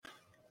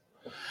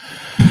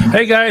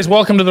Hey guys,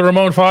 welcome to the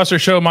Ramon Foster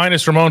Show.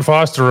 Minus Ramon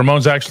Foster.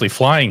 Ramon's actually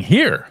flying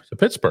here to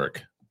Pittsburgh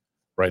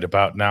right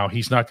about now.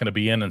 He's not going to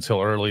be in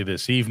until early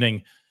this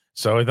evening.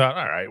 So I thought,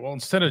 all right, well,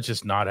 instead of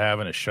just not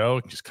having a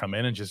show, just come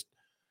in and just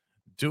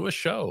do a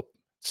show.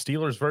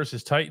 Steelers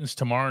versus Titans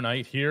tomorrow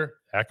night here,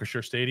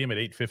 Acrisure Stadium at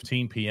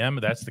 8:15 p.m.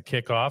 That's the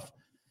kickoff.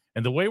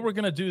 And the way we're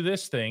going to do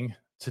this thing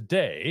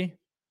today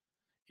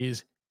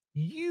is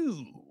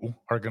you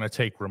are going to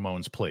take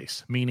Ramon's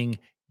place, meaning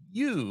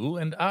you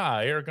and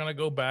I are going to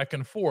go back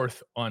and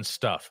forth on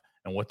stuff.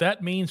 And what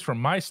that means from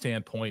my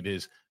standpoint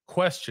is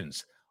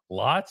questions,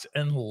 lots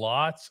and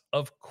lots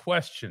of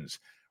questions.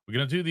 We're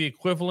going to do the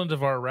equivalent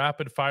of our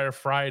Rapid Fire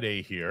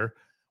Friday here,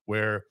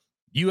 where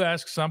you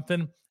ask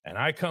something and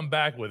I come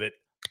back with it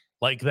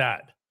like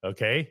that,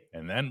 okay?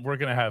 And then we're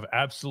going to have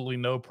absolutely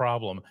no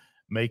problem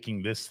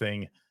making this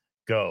thing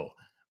go.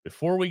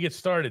 Before we get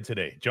started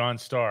today, John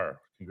Starr,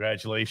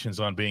 congratulations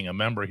on being a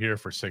member here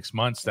for 6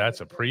 months.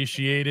 That's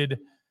appreciated.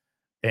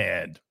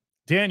 And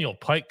Daniel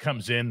Pike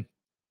comes in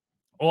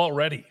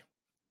already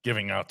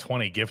giving out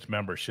 20 gift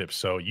memberships.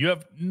 So you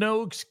have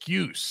no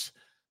excuse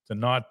to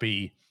not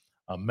be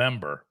a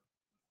member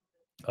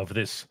of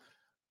this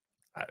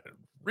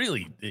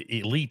really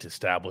elite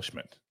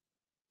establishment,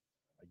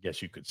 I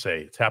guess you could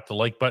say. Tap the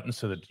like button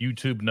so that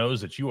YouTube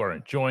knows that you are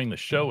enjoying the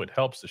show. It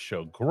helps the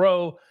show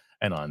grow.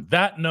 And on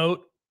that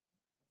note,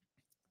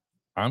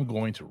 I'm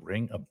going to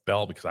ring a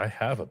bell because I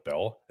have a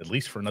bell, at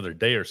least for another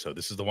day or so.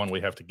 This is the one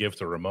we have to give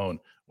to Ramon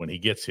when he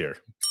gets here.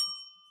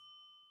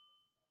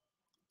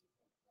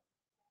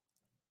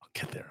 I'll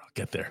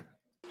get there.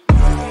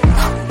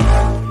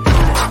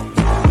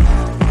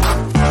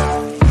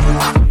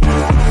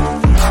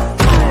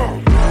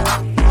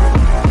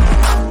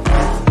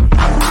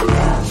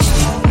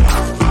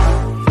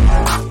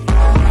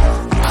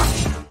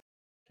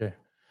 Okay.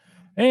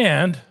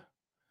 And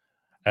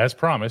as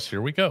promised,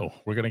 here we go.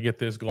 We're going to get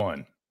this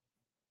going.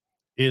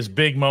 Is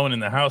Big Moan in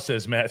the house,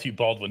 says Matthew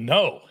Baldwin?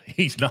 No,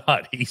 he's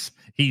not. He's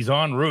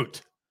en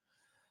route.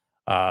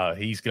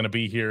 He's going to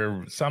be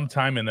here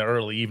sometime in the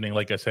early evening.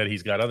 Like I said,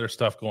 he's got other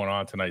stuff going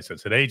on tonight. So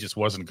today just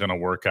wasn't going to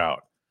work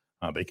out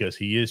because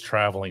he is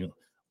traveling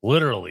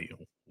literally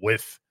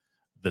with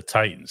the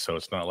Titans. So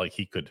it's not like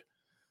he could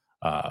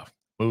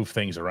move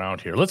things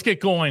around here. Let's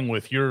get going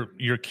with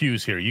your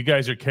cues here. You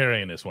guys are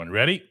carrying this one.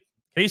 Ready?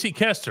 Casey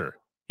Kester,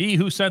 he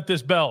who sent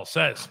this bell,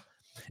 says,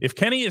 if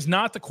Kenny is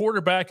not the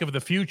quarterback of the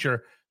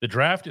future, the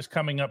draft is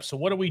coming up. So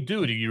what do we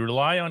do? Do you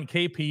rely on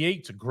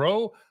KP8 to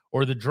grow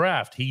or the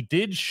draft? He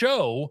did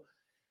show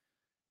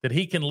that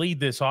he can lead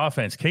this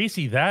offense.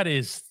 Casey,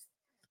 that's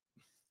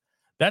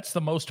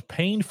the most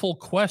painful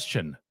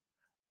question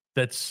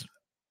that's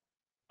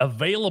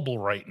available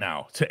right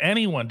now to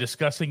anyone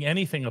discussing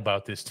anything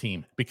about this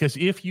team. Because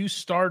if you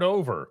start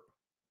over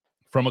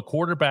from a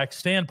quarterback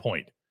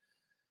standpoint,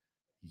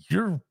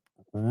 you're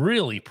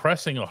really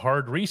pressing a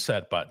hard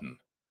reset button.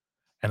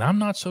 And I'm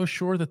not so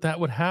sure that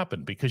would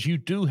happen because you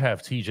do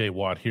have TJ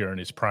Watt here in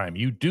his prime.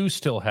 You do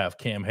still have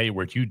Cam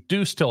Hayward. You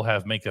do still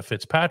have Minka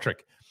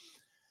Fitzpatrick.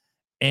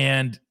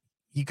 And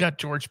you got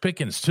George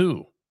Pickens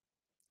too.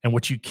 And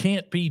what you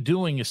can't be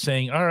doing is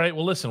saying, all right,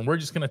 well, listen, we're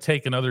just going to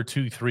take another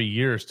 2-3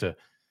 years to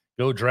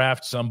go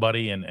draft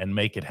somebody and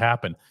make it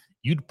happen.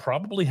 You'd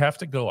probably have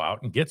to go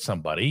out and get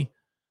somebody,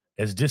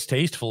 as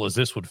distasteful as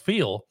this would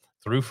feel,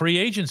 through free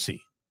agency.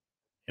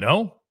 You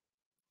know,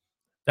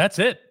 that's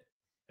it.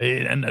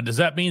 And does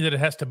that mean that it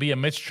has to be a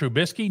Mitch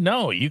Trubisky?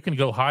 No, you can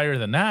go higher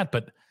than that.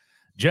 But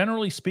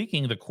generally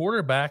speaking, the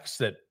quarterbacks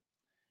that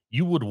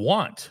you would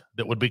want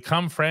that would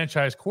become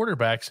franchise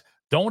quarterbacks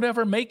don't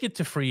ever make it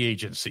to free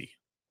agency.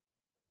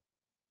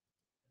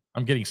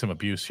 I'm getting some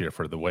abuse here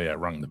for the way I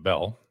rung the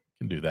bell.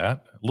 Can do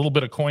that. A little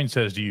bit of coin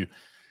says, do you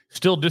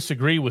still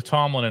disagree with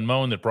Tomlin and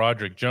Moan that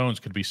Broderick Jones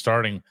could be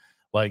starting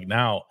like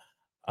now?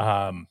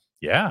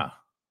 Yeah.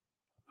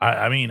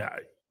 I mean,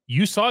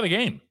 you saw the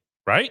game,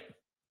 right?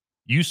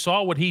 You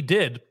saw what he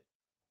did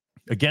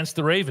against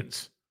the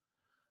Ravens.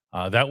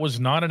 That was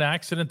not an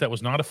accident. That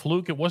was not a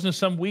fluke. It wasn't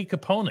some weak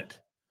opponent.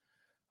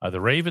 The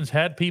Ravens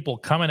had people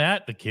coming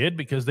at the kid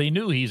because they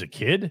knew he's a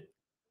kid,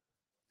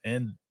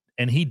 and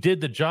he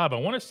did the job. I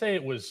want to say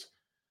it was,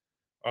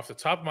 off the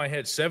top of my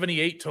head,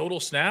 78 total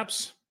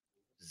snaps,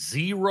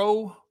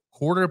 0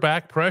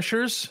 quarterback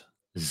pressures,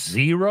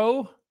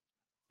 0.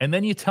 And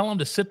then you tell him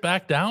to sit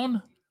back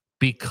down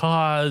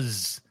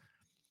because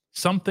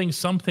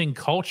something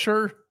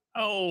culture.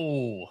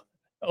 Oh,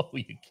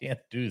 you can't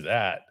do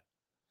that.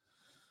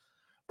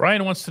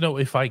 Brian wants to know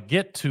if I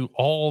get to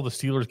all the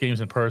Steelers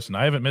games in person.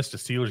 I haven't missed a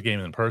Steelers game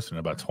in person in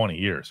about 20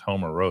 years,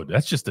 home or road.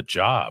 That's just a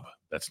job.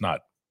 That's not,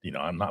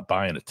 I'm not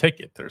buying a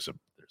ticket. There's a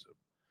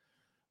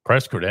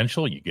press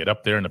credential. You get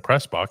up there in the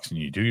press box and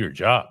you do your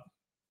job.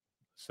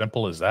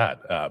 Simple as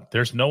that.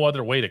 There's no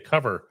other way to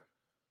cover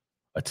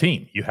a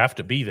team. You have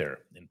to be there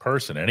in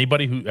person.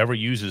 Anybody who ever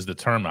uses the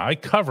term, I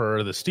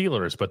cover the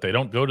Steelers, but they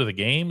don't go to the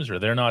games or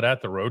they're not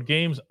at the road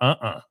games.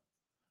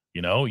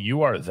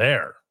 You are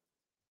there.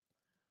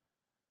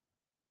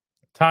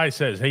 Ty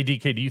says, hey,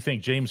 DK, do you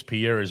think James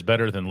Pierre is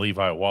better than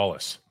Levi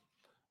Wallace?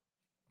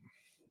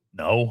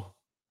 No.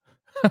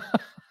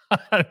 I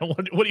don't know,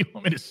 what do you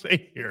want me to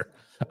say here?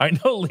 I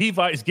know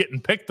Levi's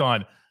getting picked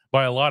on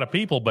by a lot of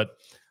people, but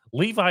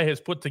Levi has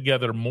put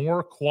together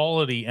more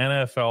quality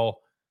NFL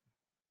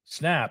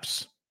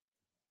snaps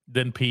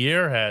than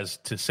Pierre has,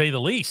 to say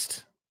the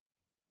least.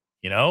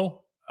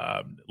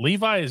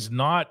 Levi is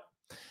not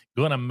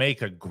going to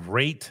make a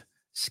great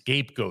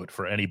scapegoat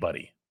for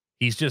anybody.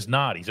 He's just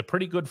not. He's a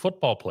pretty good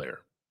football player.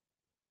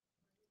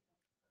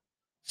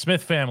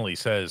 Smith family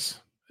says,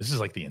 this is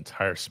like the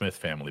entire Smith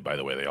family, by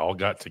the way. They all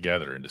got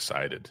together and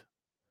decided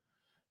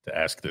to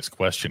ask this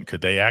question.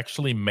 Could they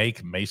actually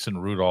make Mason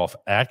Rudolph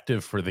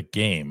active for the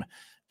game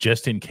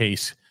just in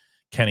case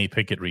Kenny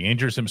Pickett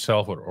re-injures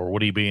himself, or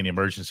would he be an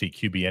emergency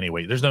QB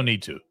anyway? There's no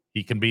need to.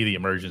 He can be the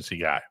emergency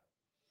guy.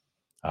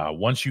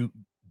 Once you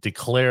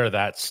declare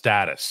that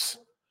status,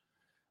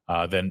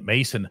 then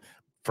Mason,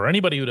 for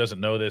anybody who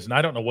doesn't know this, and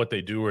I don't know what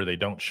they do or they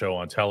don't show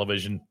on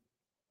television,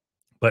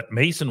 but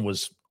Mason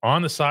was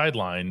on the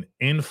sideline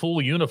in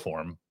full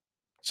uniform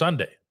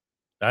Sunday.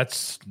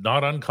 That's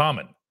not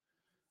uncommon.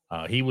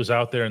 He was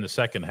out there in the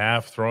second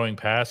half throwing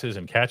passes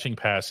and catching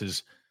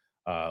passes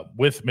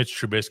with Mitch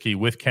Trubisky,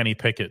 with Kenny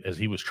Pickett, as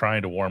he was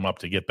trying to warm up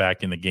to get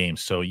back in the game.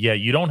 So, yeah,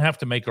 you don't have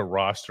to make a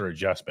roster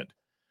adjustment.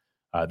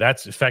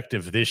 That's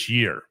effective this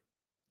year.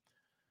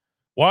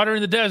 Water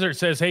in the Desert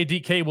says, hey,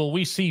 DK, will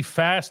we see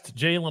fast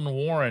Jaylen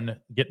Warren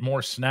get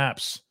more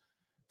snaps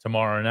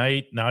tomorrow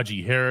night?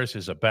 Najee Harris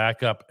is a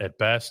backup at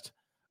best.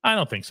 I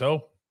don't think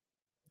so.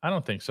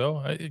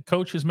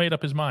 Coach has made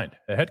up his mind.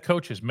 The head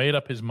coach has made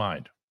up his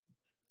mind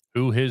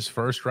who his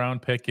first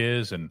round pick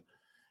is and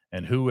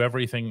who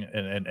everything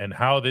and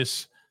how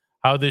this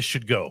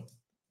should go.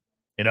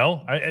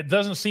 It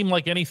doesn't seem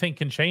like anything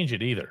can change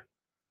it either.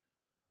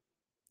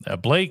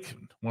 Blake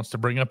wants to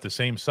bring up the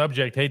same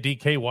subject. Hey,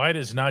 DK, why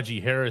does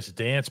Najee Harris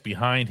dance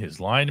behind his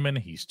lineman?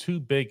 He's too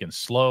big and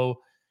slow.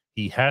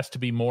 He has to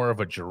be more of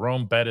a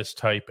Jerome Bettis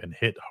type and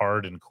hit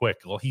hard and quick.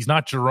 Well, he's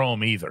not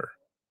Jerome either.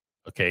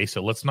 Okay,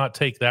 so let's not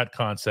take that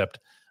concept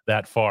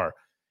that far.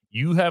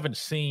 You haven't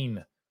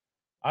seen,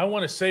 I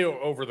want to say,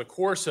 over the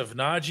course of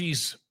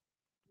Najee's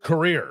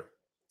career,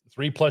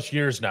 3+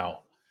 years now,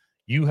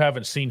 you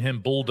haven't seen him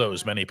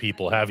bulldoze many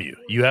people, have you?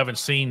 You haven't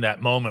seen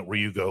that moment where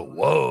you go,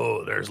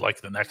 whoa, there's like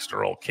the next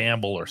Earl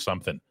Campbell or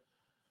something.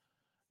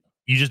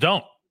 You just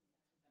don't.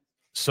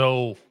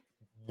 So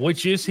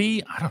which is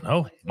he? I don't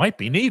know. It might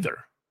be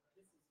neither.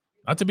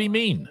 Not to be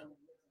mean.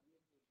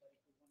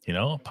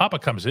 Papa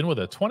comes in with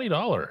a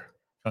 $20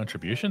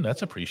 contribution.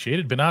 That's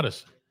appreciated. Been out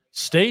of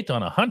state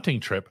on a hunting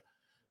trip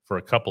for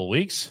a couple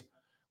weeks.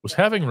 Was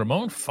having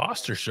Ramon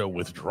Foster Show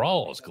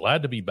withdrawals.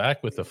 Glad to be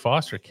back with the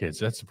Foster kids.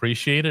 That's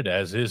appreciated,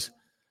 as is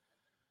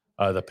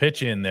the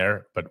pitch in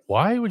there. But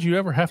why would you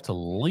ever have to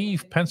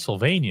leave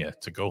Pennsylvania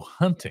to go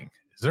hunting?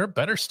 Is there a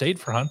better state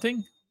for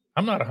hunting?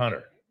 I'm not a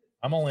hunter.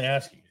 I'm only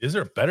asking. Is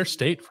there a better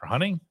state for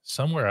hunting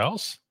somewhere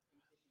else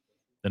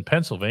than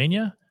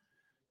Pennsylvania?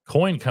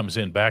 Coyne comes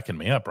in backing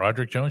me up.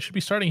 Roderick Jones should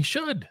be starting.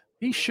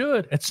 He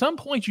should. At some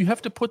point, you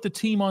have to put the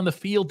team on the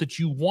field that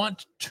you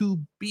want to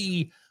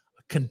be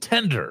a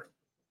contender.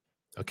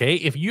 Okay,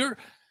 if your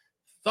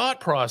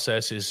thought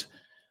process is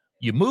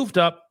you moved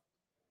up,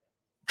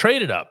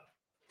 traded up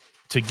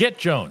to get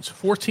Jones,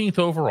 14th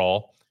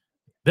overall,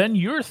 then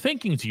you're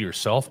thinking to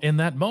yourself in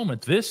that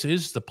moment, this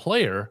is the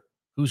player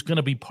who's going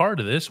to be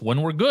part of this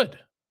when we're good.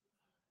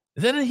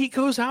 Then he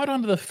goes out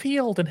onto the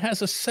field and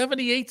has a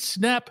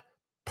 78-snap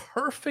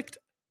perfect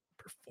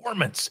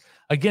performance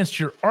against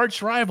your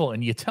arch rival,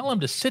 and you tell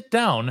him to sit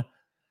down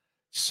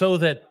so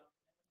that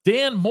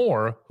Dan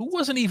Moore, who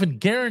wasn't even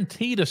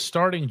guaranteed a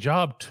starting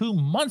job 2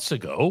 months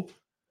ago,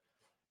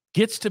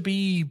 gets to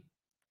be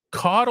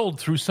coddled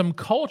through some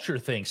culture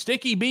thing.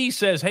 Sticky B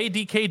says, hey,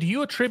 DK, do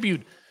you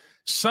attribute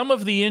some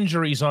of the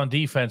injuries on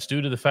defense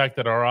due to the fact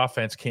that our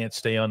offense can't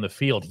stay on the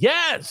field?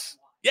 Yes.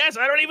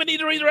 I don't even need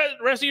to read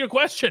the rest of your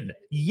question.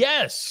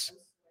 Yes.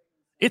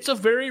 It's a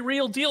very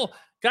real deal.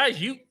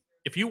 Guys,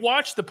 if you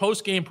watch the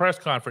post-game press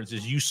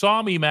conferences, you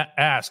saw me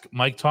ask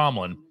Mike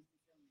Tomlin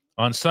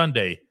on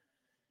Sunday,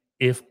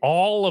 if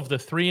all of the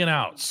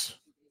 3-and-outs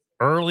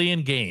early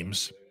in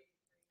games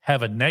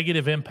have a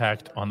negative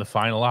impact on the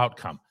final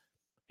outcome.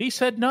 He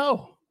said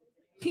no.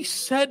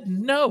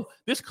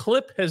 This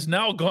clip has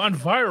now gone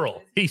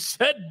viral. He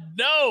said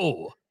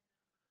no.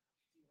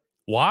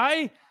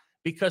 Why?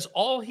 Because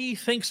all he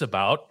thinks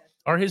about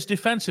are his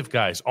defensive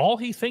guys. All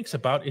he thinks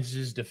about is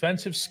his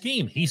defensive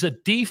scheme. He's a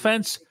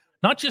defense,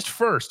 not just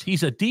first,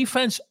 he's a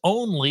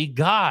defense-only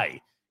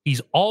guy. He's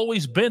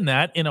always been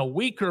that. In a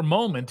weaker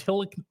moment,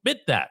 he'll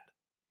admit that.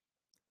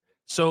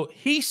 So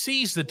he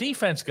sees the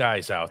defense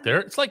guys out there.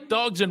 It's like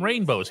dogs and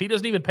rainbows. He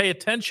doesn't even pay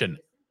attention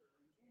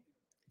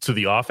to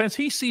the offense.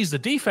 He sees the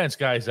defense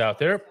guys out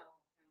there.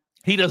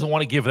 He doesn't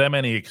want to give them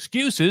any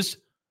excuses.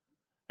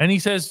 And he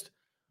says,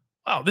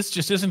 wow, this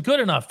just isn't good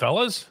enough,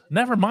 fellas.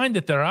 Never mind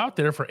that they're out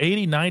there for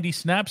 80, 90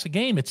 snaps a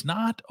game. It's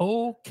not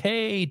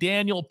okay.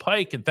 Daniel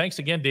Pike, and thanks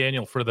again,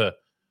 Daniel, for the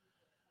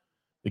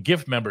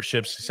gift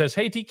memberships. He says,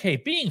 hey,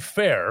 DK, being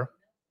fair,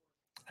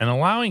 and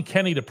allowing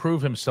Kenny to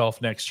prove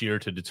himself next year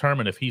to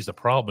determine if he's the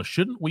problem.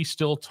 Shouldn't we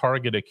still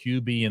target a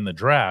QB in the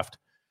draft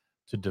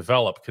to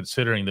develop,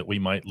 considering that we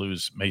might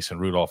lose Mason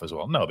Rudolph as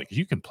well? No, because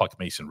you can pluck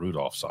Mason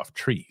Rudolphs off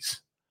trees.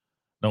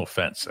 No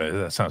offense.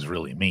 That sounds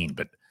really mean,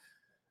 but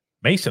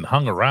Mason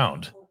hung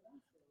around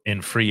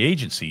in free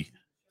agency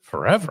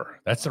forever.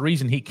 That's the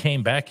reason he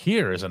came back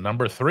here as a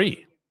number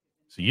 3.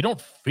 So you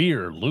don't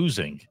fear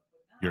losing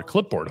your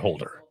clipboard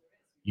holder.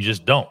 You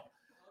just don't.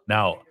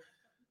 Now,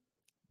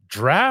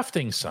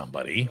 drafting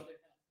somebody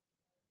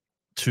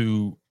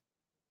to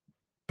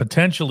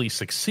potentially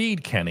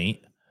succeed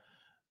Kenny,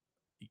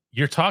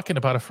 you're talking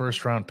about a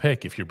first-round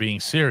pick if you're being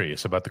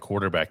serious about the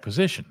quarterback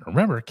position.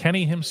 Remember,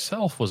 Kenny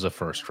himself was a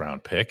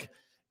first-round pick,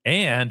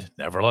 and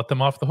never let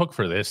them off the hook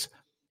for this.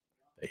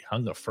 They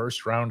hung a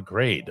first-round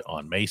grade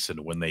on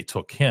Mason when they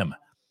took him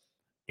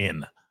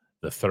in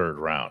the 3rd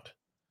round.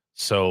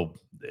 So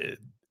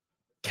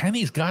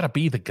Kenny's got to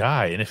be the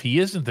guy, and if he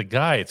isn't the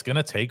guy, it's going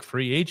to take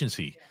free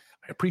agency.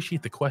 I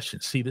appreciate the question.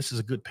 See, this is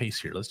a good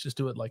pace here. Let's just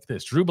do it like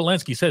this. Drew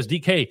Belensky says,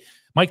 DK,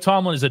 Mike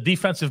Tomlin is a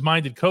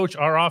defensive-minded coach.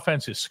 Our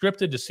offense is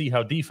scripted to see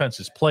how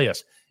defenses play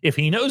us. If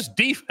he knows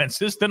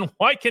defenses, then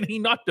why can he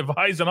not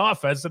devise an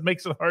offense that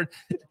makes it hard?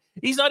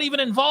 He's not even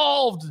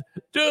involved.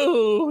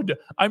 Dude,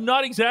 I'm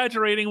not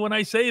exaggerating when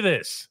I say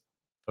this.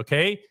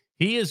 Okay?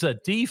 He is a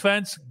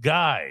defense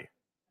guy.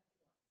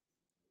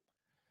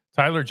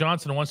 Tyler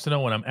Johnson wants to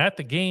know, when I'm at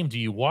the game, do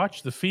you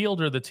watch the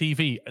field or the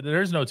TV?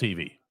 There's no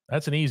TV.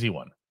 That's an easy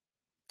one.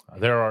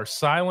 There are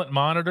silent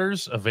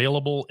monitors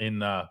available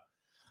in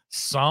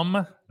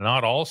some,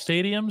 not all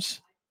stadiums.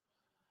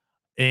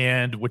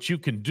 And what you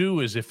can do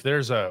is, if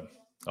there's a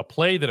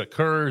play that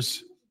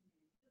occurs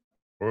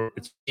or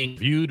it's being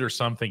viewed or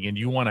something, and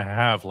you want to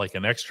have like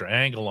an extra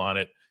angle on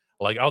it,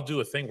 like I'll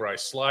do a thing where I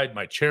slide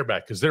my chair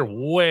back because they're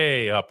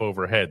way up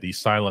overhead, these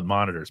silent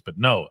monitors. But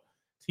no,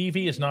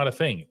 TV is not a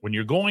thing. When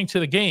you're going to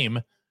the game,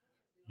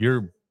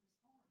 you're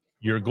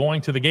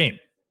going to the game.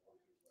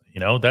 You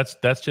know,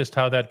 that's just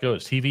how that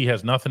goes. TV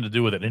has nothing to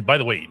do with it. And by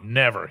the way, you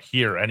never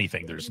hear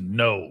anything. There's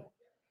no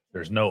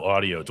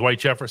audio. Dwight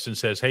Jefferson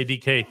says, hey,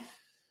 DK,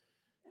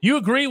 you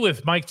agree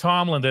with Mike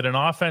Tomlin that an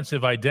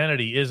offensive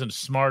identity isn't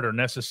smart or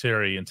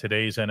necessary in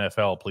today's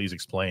NFL? Please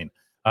explain.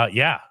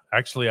 Yeah,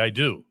 actually, I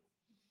do.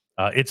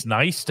 It's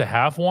nice to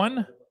have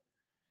one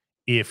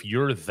if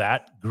you're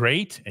that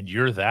great and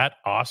you're that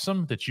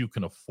awesome that you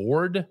can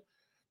afford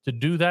to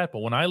do that. But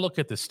when I look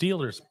at the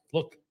Steelers,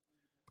 look,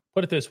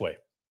 put it this way.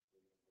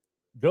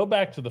 Go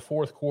back to the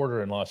 4th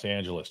quarter in Los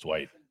Angeles,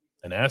 Dwight,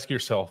 and ask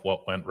yourself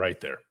what went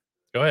right there.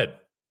 Go ahead.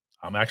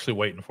 I'm actually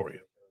waiting for you.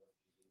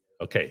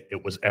 Okay,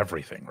 it was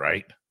everything,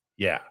 right?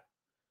 Yeah.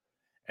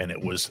 And it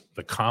was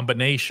the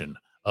combination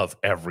of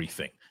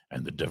everything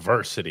and the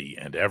diversity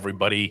and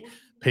everybody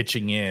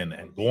pitching in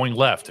and going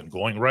left and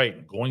going right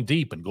and going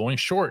deep and going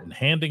short and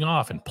handing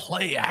off and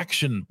play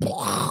action.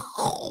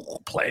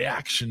 Play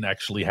action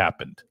actually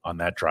happened on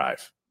that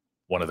drive,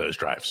 one of those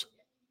drives.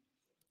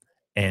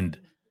 And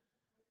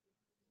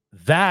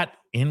that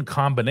in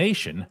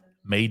combination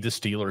made the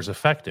Steelers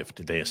effective.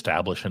 Did they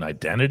establish an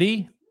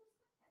identity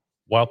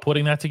while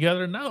putting that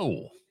together?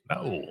 No.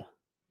 But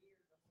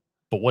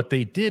what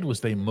they did was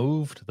they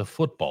moved the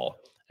football,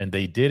 and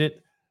they did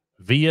it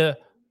via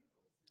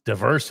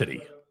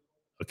diversity.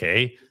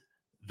 Okay?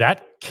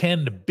 That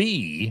can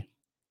be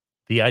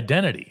the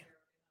identity.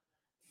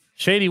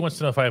 Shady wants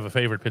to know if I have a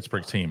favorite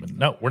Pittsburgh team.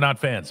 No, we're not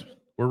fans.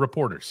 We're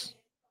reporters.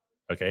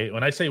 Okay,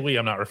 when I say we,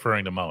 I'm not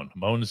referring to Moan.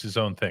 Moan is his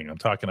own thing. I'm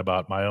talking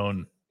about my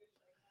own.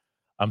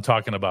 I've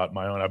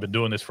been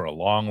doing this for a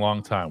long,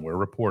 long time. We're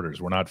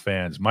reporters. We're not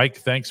fans. Mike,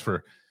 thanks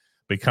for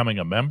becoming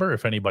a member.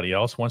 If anybody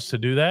else wants to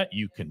do that,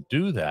 you can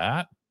do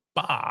that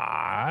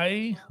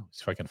by, let's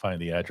see if I can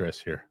find the address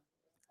here.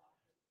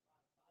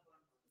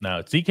 Now,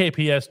 it's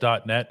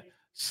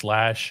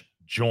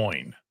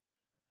dkps.net/join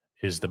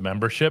is the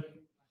membership,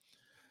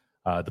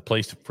 the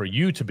place for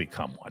you to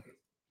become one.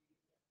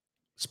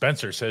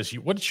 Spencer says,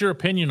 what's your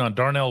opinion on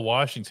Darnell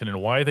Washington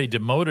and why they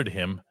demoted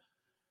him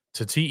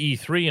to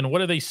TE3, and what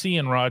do they see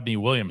in Rodney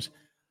Williams?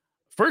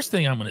 First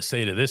thing I'm going to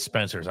say to this,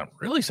 Spencer, is I'm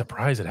really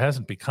surprised it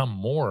hasn't become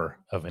more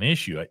of an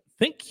issue. I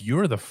think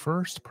you're the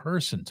first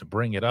person to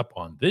bring it up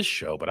on this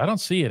show, but I don't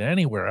see it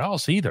anywhere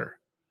else either.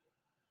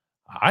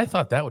 I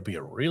thought that would be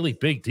a really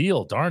big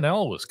deal.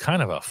 Darnell was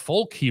kind of a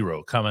folk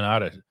hero coming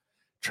out of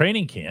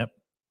training camp,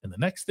 and the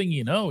next thing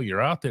you know,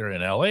 you're out there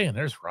in LA, and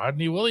there's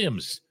Rodney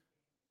Williams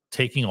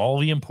taking all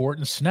the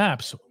important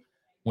snaps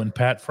when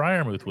Pat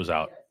Freiermuth was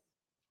out.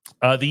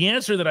 The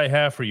answer that I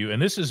have for you,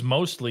 and this is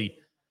mostly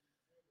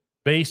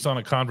based on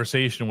a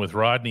conversation with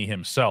Rodney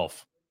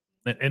himself,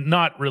 and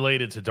not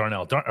related to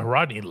Darnell.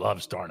 Rodney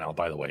loves Darnell,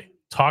 by the way.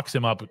 Talks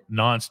him up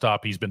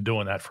nonstop. He's been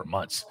doing that for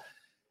months.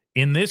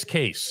 In this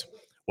case,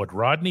 what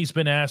Rodney's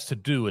been asked to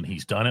do, and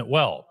he's done it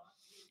well,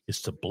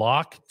 is to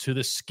block to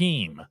the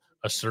scheme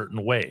a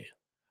certain way.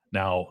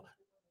 Now,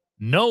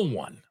 no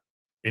one,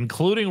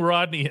 including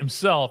Rodney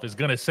himself, is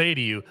going to say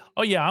to you,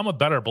 oh, yeah, I'm a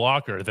better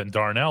blocker than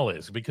Darnell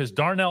is, because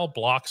Darnell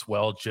blocks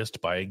well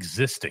just by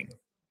existing.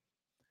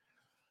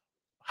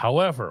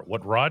 However,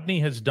 what Rodney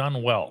has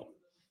done well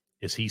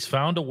is he's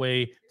found a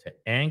way to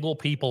angle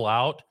people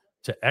out,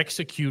 to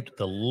execute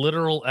the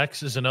literal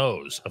X's and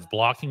O's of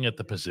blocking at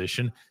the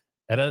position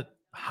at a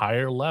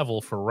higher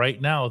level for right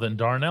now than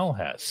Darnell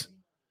has.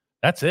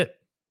 That's it.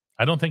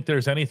 I don't think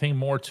there's anything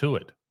more to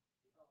it.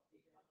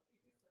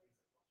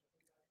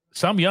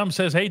 Some Yum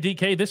says, hey,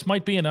 DK, this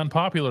might be an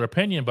unpopular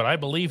opinion, but I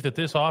believe that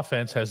this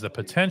offense has the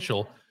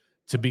potential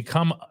to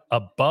become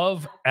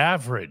above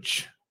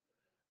average.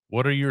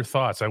 What are your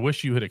thoughts? I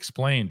wish you had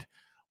explained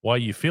why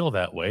you feel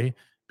that way,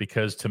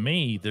 because to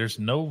me, there's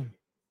not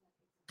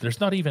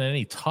even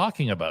any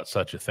talking about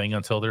such a thing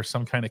until there's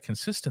some kind of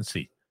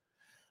consistency.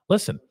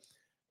 Listen,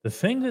 the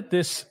thing that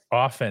this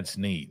offense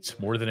needs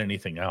more than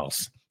anything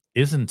else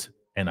isn't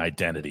an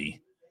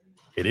identity.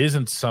 It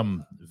isn't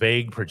some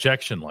vague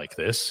projection like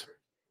this.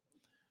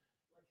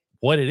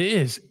 What it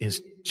is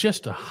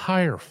just a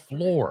higher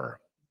floor.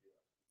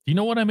 You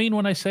know what I mean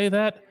when I say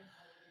that?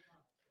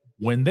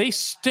 When they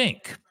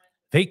stink,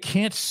 they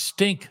can't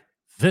stink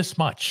this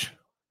much.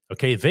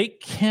 Okay, they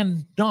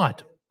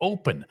cannot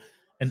open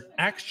an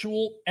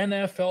actual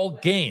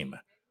NFL game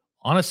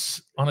on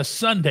a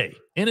Sunday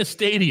in a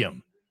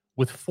stadium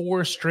with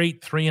 4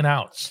 straight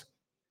 3-and-outs.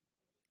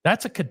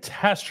 That's a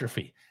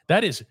catastrophe.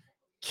 That is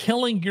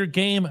killing your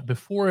game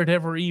before it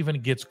ever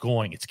even gets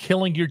going. It's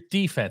killing your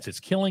defense.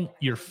 It's killing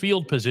your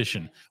field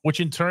position,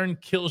 which in turn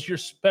kills your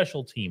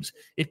special teams.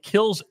 It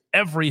kills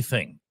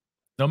everything,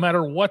 no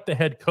matter what the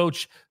head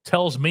coach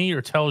tells me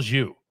or tells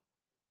you.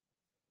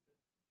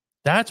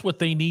 That's what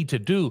they need to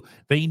do.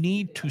 They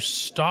need to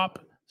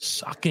stop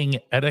sucking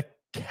at a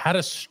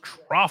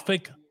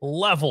catastrophic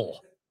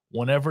level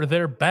whenever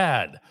they're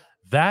bad.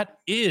 That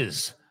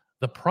is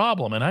the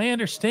problem. And I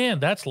understand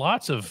that's a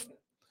lot of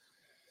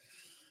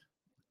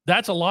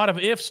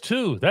ifs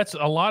too. That's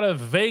a lot of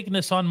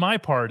vagueness on my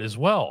part as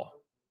well.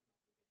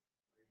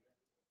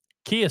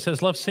 Kia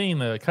says, love seeing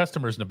the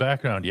customers in the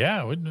background.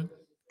 Yeah,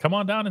 come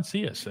on down and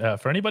see us.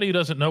 For anybody who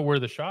doesn't know where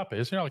the shop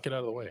is, here, I'll get out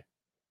of the way.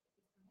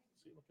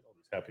 See, look at all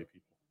these happy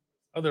people.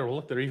 Oh,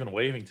 they're even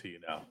waving to you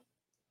now.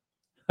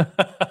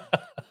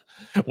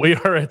 We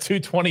are at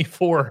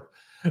 224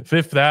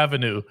 Fifth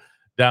Avenue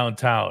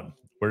downtown.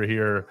 We're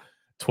here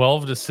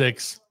 12 to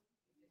 6,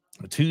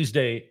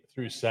 Tuesday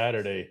through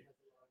Saturday.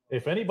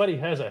 If anybody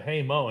has a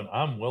hey Moan,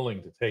 I'm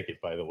willing to take it,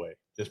 by the way.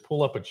 Just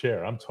pull up a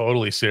chair. I'm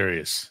totally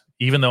serious.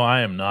 Even though I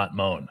am not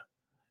Moan,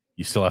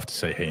 you still have to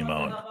say hey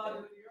Moan.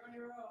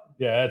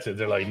 Yeah, that's it.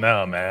 They're like,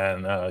 no,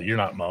 man, you're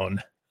not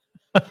Moan.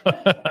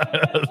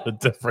 The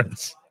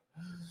difference.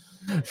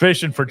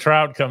 Fishing for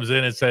Trout comes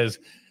in and says,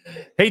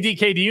 hey,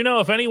 DK, do you know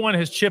if anyone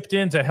has chipped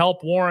in to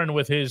help Warren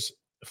with his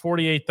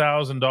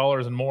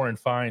 $48,000 and more in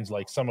fines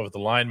like some of the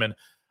linemen?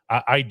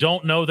 I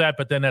don't know that,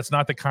 but then that's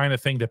not the kind of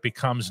thing that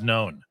becomes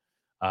known.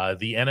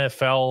 The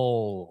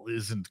NFL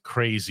isn't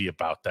crazy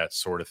about that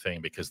sort of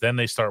thing because then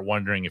they start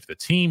wondering if the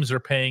teams are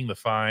paying the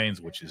fines,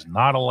 which is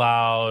not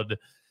allowed.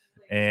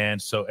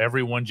 And so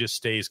everyone just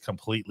stays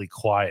completely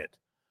quiet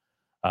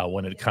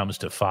when it comes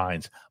to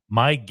fines.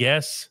 My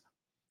guess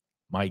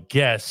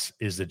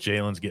is that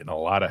Jalen's getting a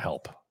lot of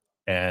help,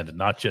 and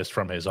not just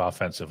from his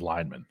offensive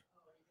linemen,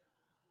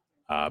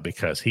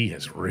 because he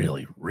has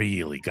really,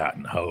 really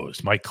gotten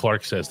hosed. Mike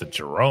Clark says that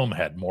Jerome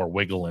had more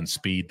wiggle and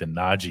speed than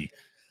Najee.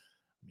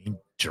 I mean,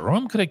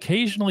 Jerome could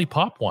occasionally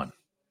pop one,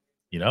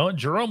 and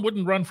Jerome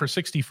wouldn't run for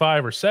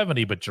 65 or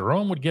 70, but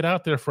Jerome would get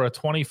out there for a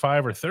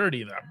 25 or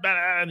 30.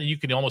 And you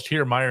can almost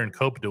hear Myron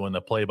Cope doing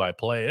the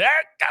play-by-play. There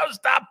goes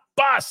the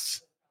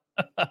bus.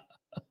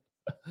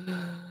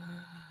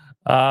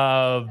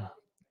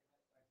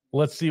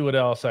 Let's see what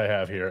else I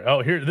have here.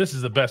 Oh, here, this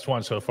is the best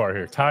one so far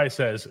here. Ty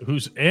says,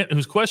 whose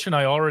question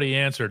I already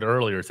answered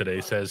earlier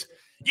today, says,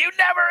 you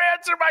never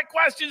answer my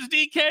questions,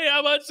 DK.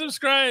 I'm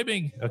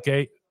unsubscribing.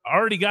 Okay,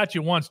 already got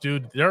you once,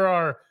 dude. There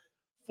are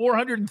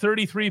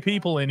 433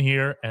 people in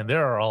here, and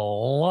there are a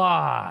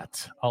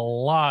lot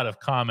of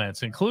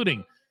comments,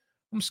 including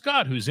from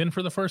Scott, who's in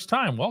for the first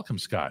time. Welcome,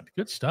 Scott.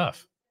 Good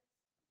stuff.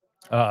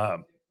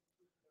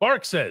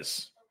 Bark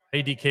says,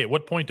 hey, DK, at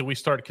what point do we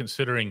start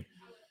considering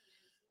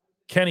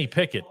Kenny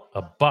Pickett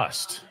a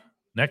bust?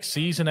 Next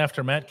season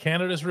after Matt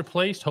Canada's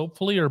replaced,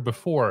 hopefully, or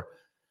before?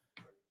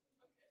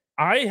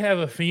 I have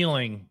a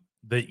feeling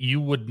that you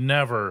would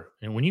never,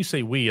 and when you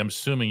say we, I'm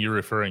assuming you're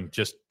referring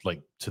just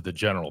like to the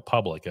general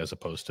public as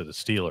opposed to the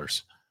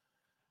Steelers.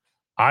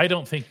 I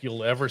don't think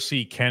you'll ever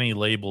see Kenny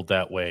labeled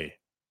that way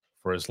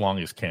for as long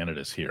as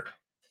Canada's here.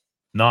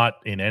 Not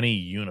in any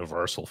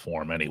universal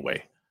form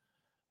anyway.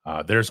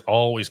 There's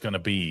always going to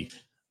be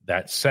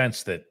that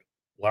sense that,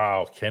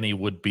 wow, Kenny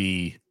would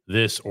be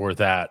this or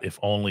that if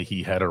only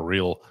he had a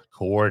real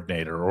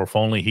coordinator, or if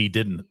only he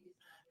didn't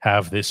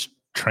have this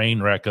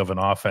train wreck of an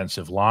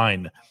offensive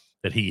line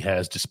that he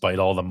has despite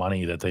all the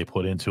money that they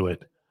put into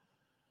it.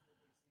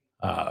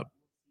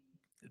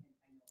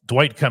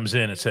 Dwight comes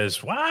in and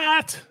says,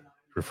 what?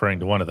 Referring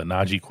to one of the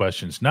Najee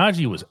questions.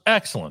 Najee was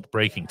excellent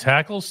breaking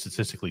tackles,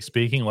 statistically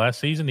speaking. Last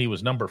season, he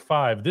was number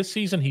 5. This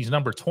season, he's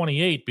number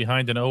 28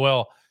 behind an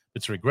OL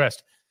that's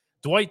regressed.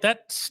 Dwight,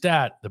 that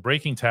stat, the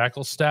breaking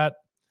tackle stat,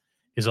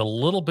 is a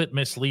little bit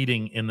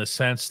misleading in the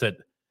sense that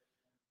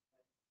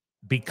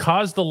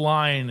because the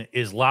line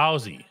is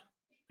lousy,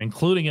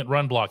 including at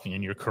run blocking,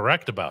 and you're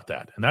correct about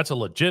that, and that's a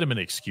legitimate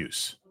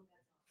excuse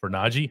for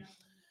Najee,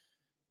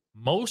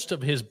 most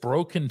of his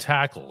broken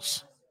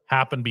tackles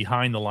happen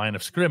behind the line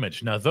of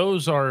scrimmage. Now,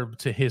 those are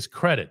to his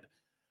credit,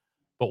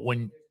 but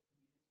when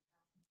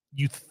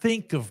you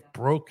think of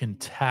broken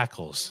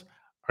tackles,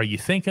 are you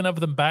thinking of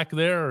them back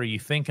there, or are you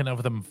thinking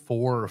of them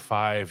 4 or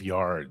 5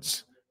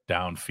 yards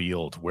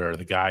downfield where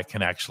the guy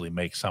can actually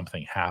make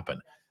something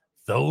happen?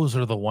 Those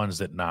are the ones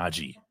that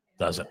Najee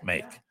doesn't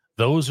make.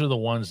 Those are the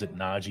ones that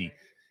Najee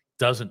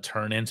doesn't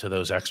turn into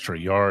those extra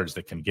yards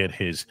that can get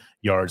his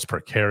yards per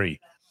carry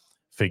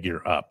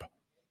figure up.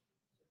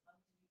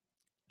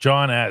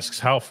 John asks,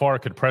 how far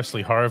could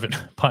Presley Harvin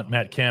punt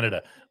Matt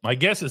Canada? My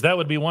guess is that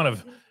would be one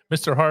of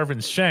Mr.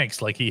 Harvin's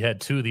shanks, like he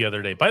had 2 the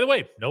other day. By the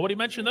way, nobody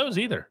mentioned those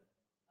either.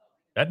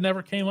 That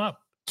never came up.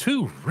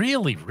 2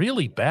 really,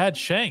 really bad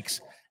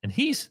shanks. And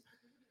he's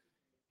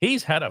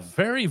had a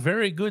very,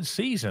 very good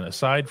season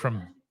aside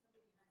from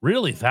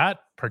really that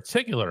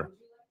particular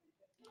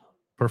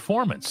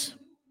performance.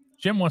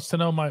 Jim wants to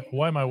know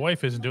why my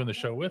wife isn't doing the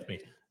show with me.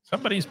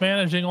 Somebody's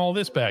managing all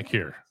this back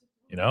here.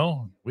 You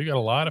know, we got a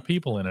lot of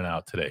people in and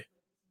out today.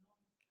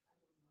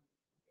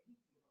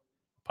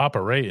 Papa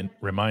Ray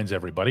reminds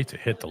everybody to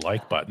hit the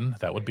like button.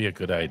 That would be a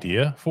good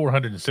idea.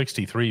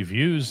 463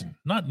 views,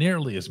 not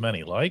nearly as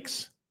many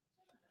likes.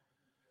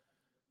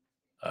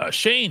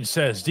 Shane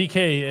says,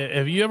 DK,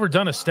 have you ever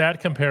done a stat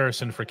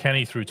comparison for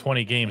Kenny through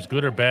 20 games?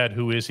 Good or bad?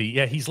 Who is he?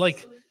 Yeah, he's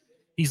like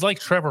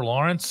Trevor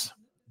Lawrence.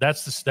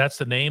 That's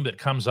the name that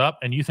comes up,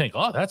 and you think,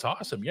 oh, that's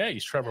awesome. Yeah,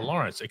 he's Trevor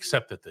Lawrence,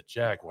 except that the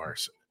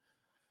Jaguars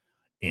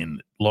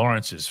in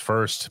Lawrence's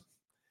first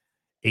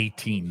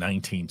 18,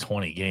 19,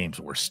 20 games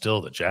were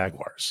still the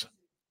Jaguars.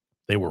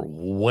 They were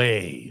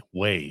way,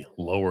 way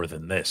lower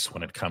than this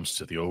when it comes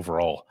to the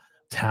overall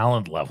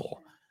talent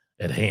level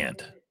at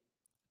hand.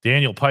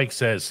 Daniel Pike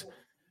says,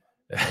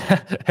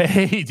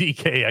 hey,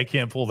 DK, I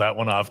can't pull that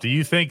one off. Do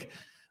you think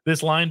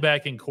this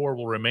linebacking core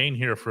will remain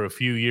here for a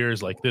few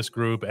years like this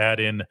group? Add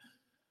in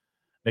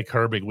Nick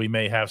Herbig, we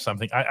may have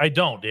something. I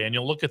don't,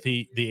 Daniel. Look at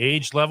the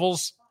age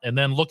levels and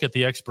then look at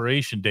the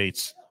expiration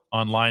dates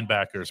on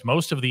linebackers.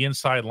 Most of the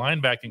inside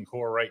linebacking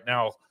core right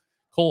now,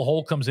 Cole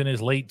Holcomb's in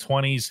his late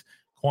 20s.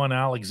 Quan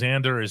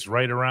Alexander is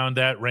right around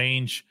that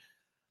range.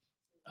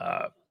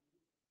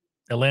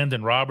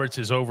 Elandon Roberts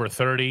is over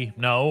 30.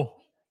 No.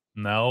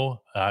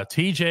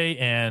 TJ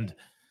and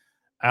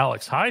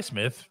Alex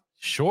Highsmith,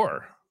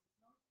 sure.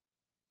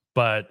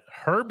 But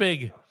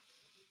Herbig's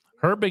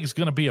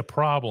going to be a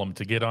problem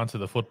to get onto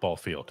the football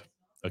field.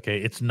 Okay,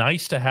 it's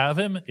nice to have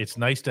him. It's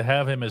nice to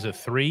have him as a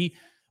 3.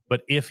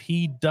 But if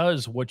he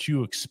does what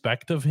you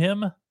expect of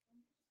him,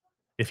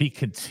 if he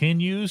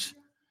continues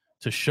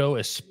to show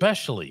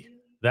especially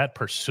that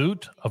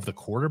pursuit of the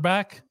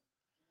quarterback,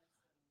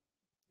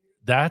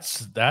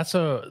 that's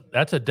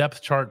a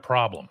depth chart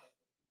problem.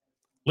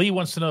 Lee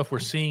wants to know if we're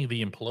seeing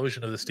the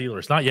implosion of the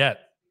Steelers. Not yet.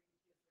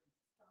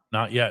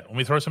 Let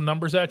me throw some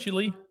numbers at you,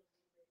 Lee.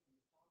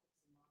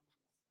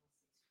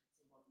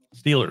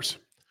 Steelers,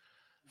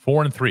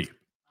 4-3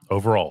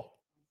 overall.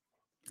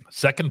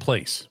 Second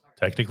place,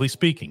 technically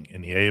speaking,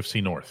 in the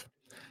AFC North.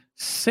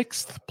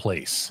 6th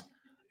place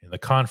in the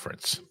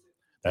conference.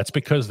 That's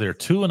because they're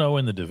 2-0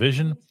 in the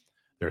division.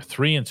 They're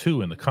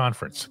 3-2 in the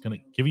conference. Going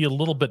to give you a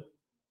little bit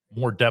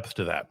more depth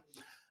to that.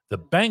 The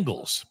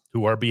Bengals,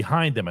 who are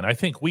behind them, and I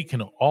think we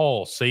can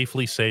all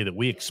safely say that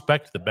we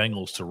expect the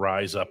Bengals to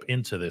rise up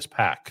into this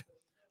pack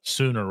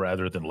sooner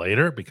rather than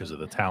later because of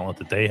the talent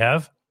that they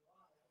have.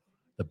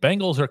 The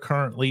Bengals are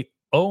currently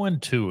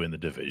 0-2 in the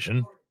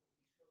division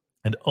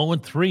and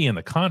 0-3 in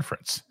the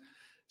conference.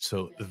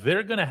 So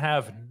they're going to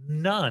have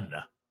none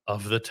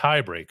of the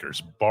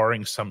tiebreakers,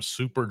 barring some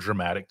super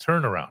dramatic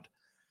turnaround.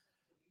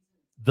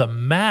 The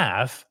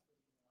math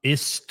is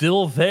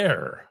still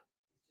there.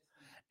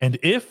 And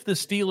if the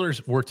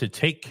Steelers were to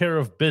take care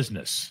of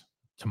business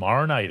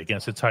tomorrow night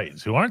against the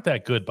Titans, who aren't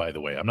that good, by the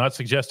way, I'm not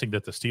suggesting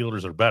that the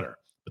Steelers are better,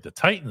 but the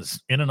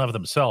Titans in and of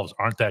themselves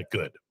aren't that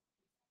good.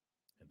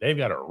 They've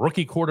got a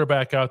rookie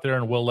quarterback out there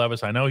in Will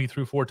Levis. I know he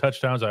threw 4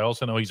 touchdowns. I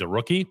also know he's a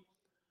rookie.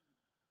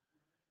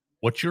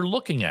 What you're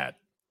looking at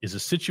is a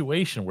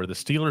situation where the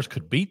Steelers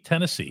could beat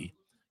Tennessee,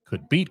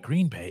 could beat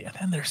Green Bay, and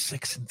then they're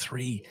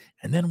 6-3.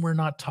 And then we're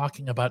not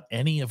talking about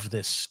any of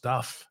this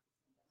stuff.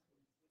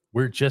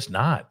 We're just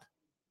not.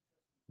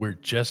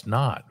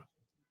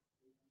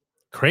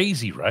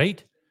 Crazy,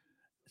 right?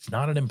 It's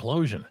not an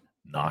implosion.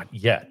 Not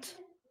yet.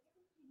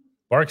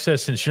 Bark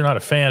says, since you're not a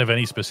fan of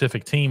any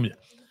specific team,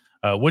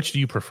 which do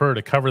you prefer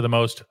to cover the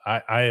most?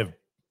 I have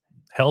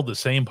held the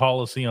same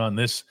policy on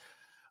this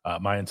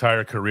my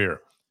entire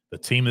career. The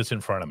team that's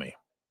in front of me.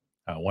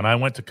 When I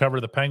went to cover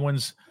the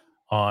Penguins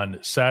on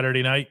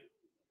Monday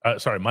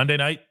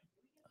night,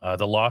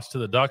 the loss to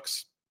the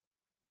Ducks,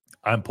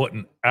 I'm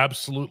putting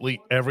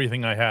absolutely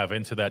everything I have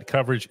into that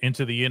coverage,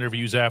 into the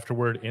interviews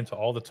afterward, into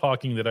all the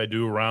talking that I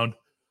do around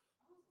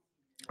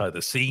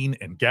the scene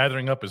and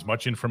gathering up as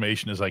much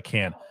information as I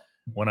can.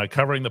 When I'm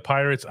covering the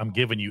Pirates, I'm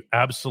giving you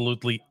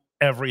absolutely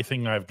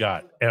everything I've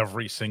got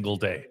every single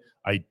day.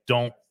 I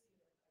don't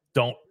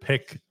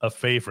pick a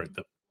favorite.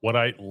 What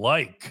I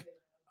like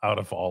out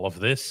of all of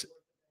this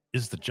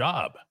is the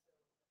job.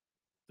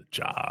 The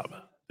job.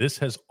 This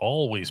has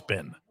always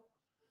been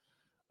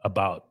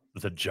about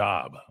the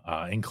job,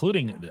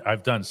 including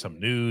I've done some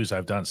news.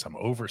 I've done some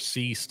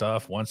overseas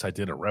stuff. Once I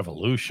did a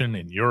revolution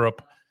in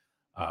Europe.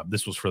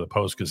 This was for the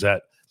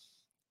Post-Gazette.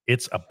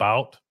 It's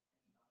about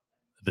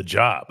the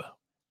job.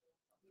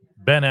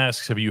 Ben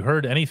asks, have you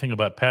heard anything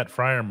about Patrick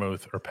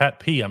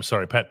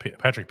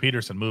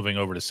Peterson moving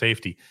over to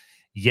safety?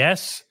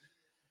 Yes,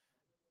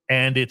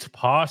 and it's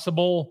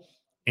possible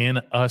in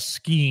a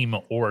scheme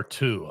or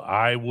two.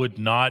 I would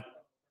not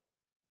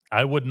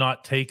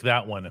take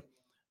that one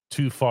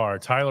too far.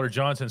 Tyler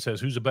Johnson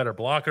says, who's a better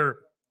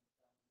blocker,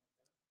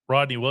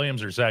 Rodney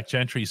Williams or Zach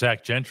Gentry?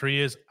 Zach Gentry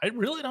is. I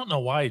really don't know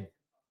why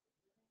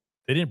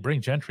they didn't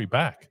bring Gentry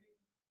back.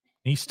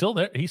 He's still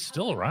there. He's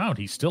still around.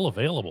 He's still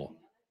available.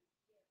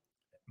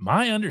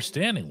 My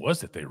understanding was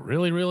that they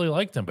really, really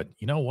liked him. But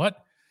you know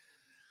what?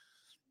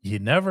 You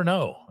never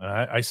know.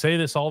 I say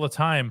this all the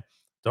time.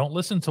 Don't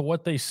listen to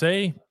what they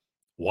say.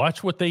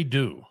 Watch what they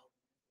do,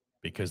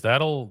 because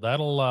that'll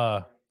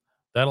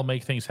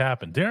make things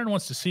happen. Darren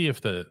wants to see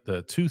if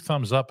the 2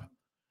 thumbs up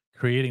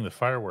creating the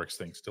fireworks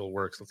thing still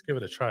works. Let's give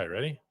it a try.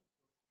 Ready?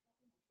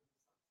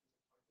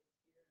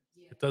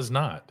 It does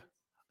not.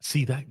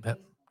 See, that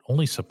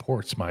only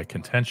supports my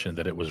contention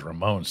that it was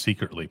Ramon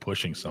secretly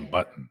pushing some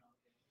button.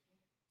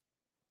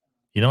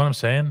 You know what I'm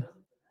saying?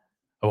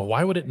 Well,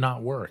 why would it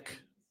not work?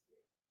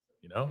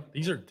 You know,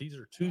 these are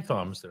 2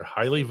 thumbs. They're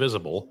highly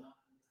visible,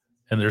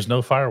 and there's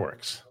no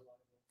fireworks.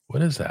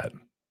 What is that?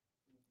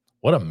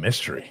 What a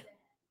mystery.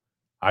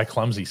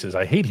 iClumsy says,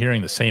 I hate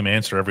hearing the same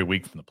answer every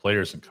week from the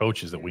players and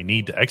coaches that we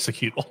need to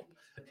execute.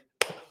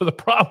 The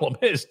problem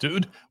is,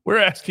 dude, we're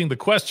asking the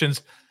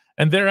questions,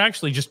 and they're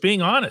actually just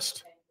being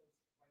honest.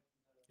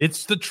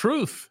 It's the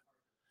truth.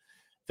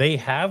 They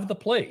have the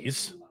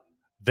plays.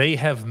 They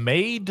have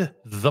made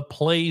the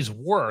plays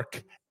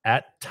work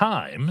at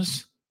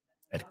times,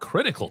 at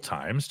critical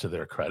times, to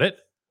their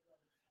credit,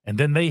 and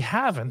then they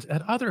haven't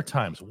at other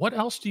times. What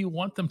else do you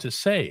want them to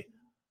say?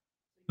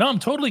 No, I'm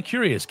totally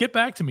curious. Get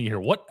back to me here.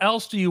 What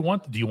else do you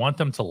want? Do you want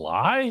them to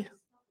lie?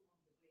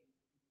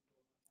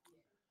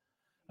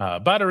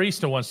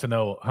 Badarista wants to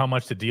know how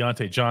much did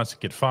Deontay Johnson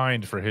get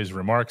fined for his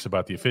remarks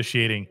about the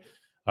officiating.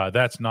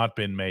 That's not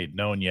been made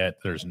known yet.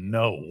 There's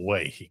no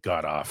way he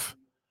got off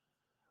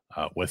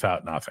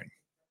without nothing.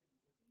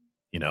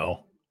 You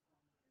know,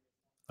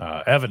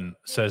 Evan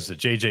says that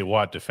J.J.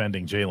 Watt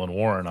defending Jaylen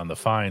Warren on the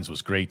fines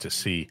was great to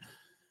see.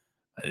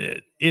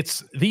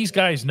 It's these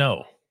guys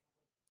know.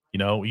 You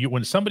know,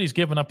 when somebody's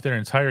given up their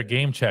entire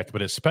game check,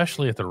 but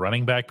especially at the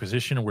running back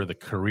position where the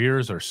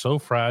careers are so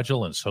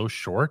fragile and so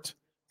short,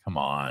 come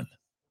on.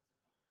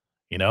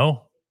 You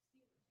know,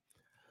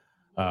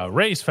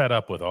 Ray's fed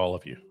up with all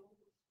of you.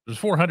 There's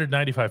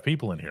 495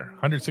 people in here,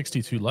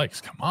 162 likes.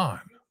 Come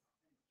on.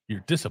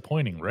 You're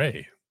disappointing,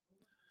 Ray.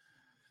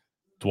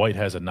 Dwight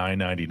has a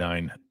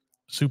 $9.99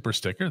 super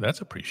sticker.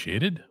 That's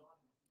appreciated.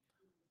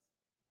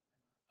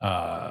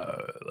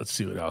 Let's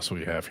see what else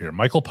we have here.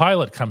 Michael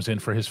Pilot comes in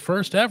for his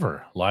first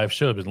ever live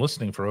show. I've been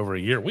listening for over a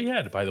year. We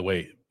had, by the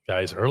way,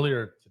 guys,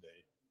 earlier today,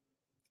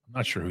 I'm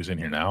not sure who's in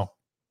here now,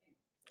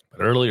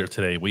 but earlier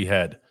today we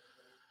had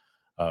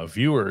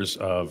viewers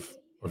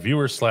 /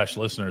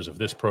 listeners of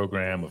this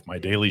program, of my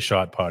Daily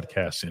Shot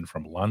podcasts, in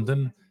from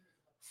London,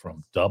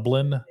 from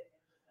Dublin,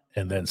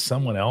 and then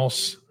someone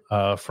else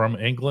from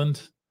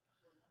England.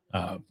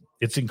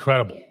 It's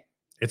incredible.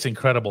 It's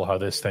incredible how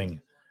this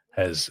thing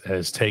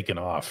has taken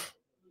off.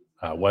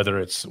 Whether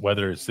it's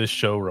this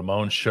show,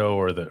 Ramon's show,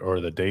 or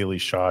the daily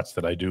shots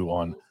that I do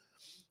on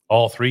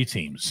all 3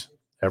 teams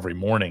every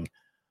morning.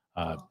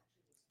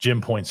 Jim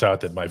points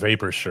out that my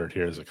Vapors shirt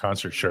here is a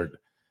concert shirt.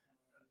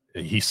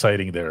 He's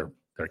citing their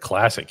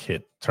classic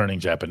hit, Turning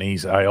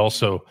Japanese. I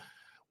also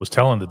was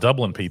telling the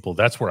Dublin people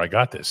that's where I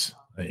got this,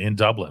 in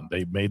Dublin.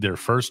 They made their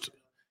first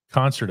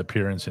concert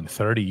appearance in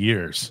 30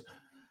 years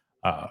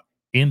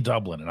in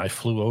Dublin, and I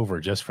flew over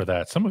just for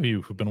that. Some of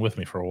you who've been with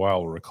me for a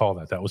while will recall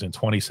that was in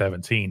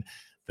 2017.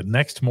 The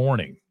next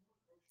morning,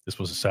 this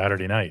was a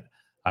Saturday night,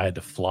 I had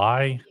to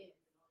fly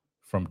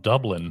from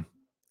Dublin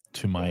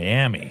to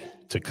Miami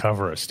to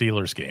cover a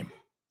Steelers game.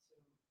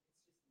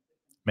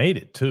 Made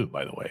it too,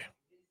 by the way.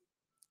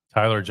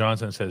 Tyler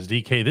Johnson says,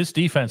 DK, this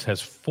defense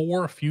has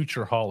 4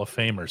 future Hall of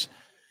Famers.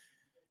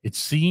 It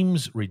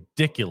seems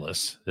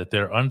ridiculous that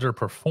they're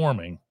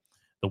underperforming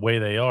the way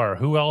they are.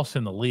 Who else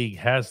in the league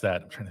has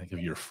that? I'm trying to think of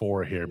your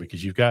 4 here,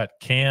 because you've got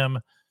Cam,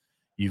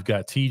 you've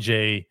got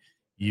TJ,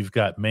 you've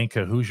got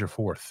Minka. Who's your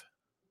 4th?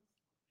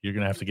 You're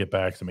going to have to get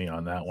back to me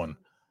on that one.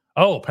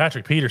 Oh,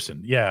 Patrick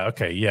Peterson. Yeah,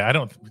 okay. Yeah, I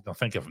don't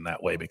think of him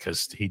that way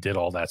because he did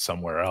all that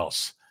somewhere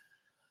else.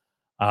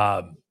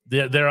 They're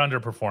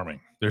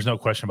underperforming. There's no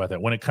question about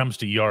that. When it comes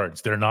to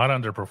yards, they're not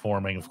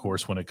underperforming, of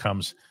course, when it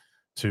comes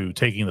to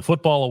taking the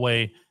football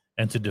away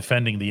and to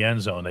defending the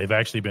end zone. They've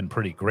actually been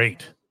pretty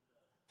great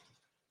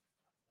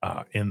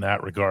in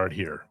that regard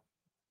here.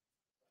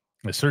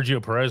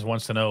 Sergio Perez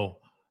wants to know,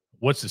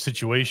 what's the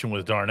situation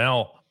with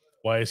Darnell?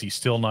 Why is he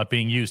still not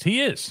being used?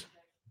 He is.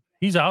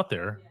 He's out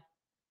there.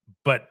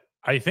 But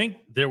I think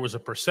there was a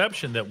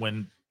perception that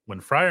when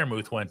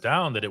Freiermuth went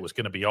down that it was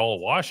going to be all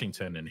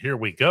Washington, and here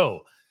we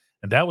go.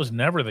 And that was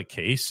never the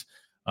case,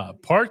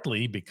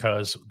 partly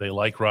because they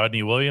like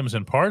Rodney Williams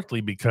and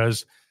partly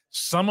because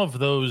some of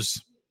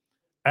those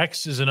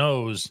X's and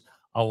O's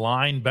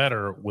align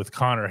better with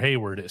Connor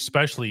Hayward,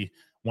 especially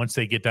once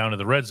they get down to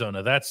the red zone.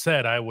 Now, that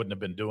said, I wouldn't have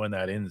been doing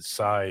that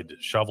inside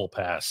shovel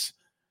pass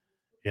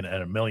in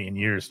a million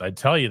years. I'd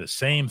tell you the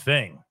same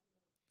thing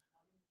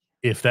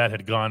if that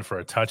had gone for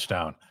a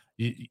touchdown.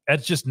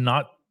 That's just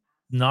not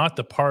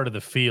the part of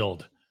the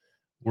field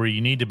where you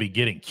need to be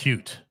getting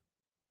cute,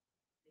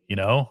 you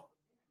know?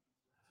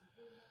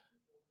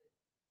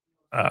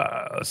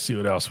 Let's see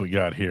what else we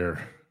got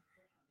here.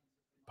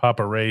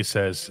 Papa Ray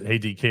says, hey,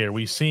 DK, are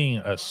we seeing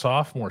a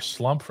sophomore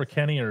slump for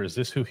Kenny, or is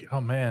this who –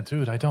 oh, man,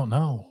 dude, I don't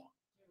know.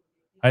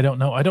 I don't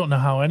know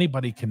how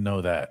anybody can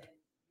know that.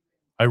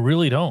 I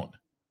really don't.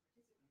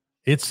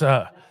 It's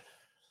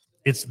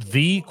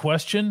the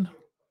question,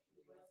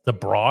 the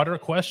broader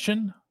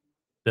question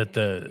that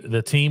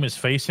the team is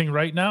facing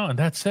right now. And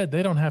that said,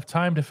 they don't have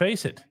time to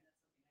face it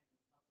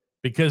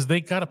because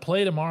they got to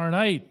play tomorrow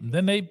night. And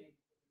then they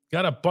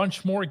got a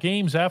bunch more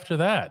games after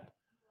that.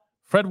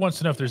 Fred wants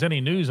to know if there's any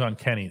news on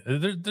Kenny.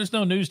 There's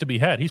no news to be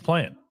had. He's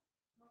playing.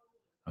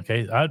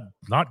 Okay, I'm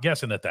not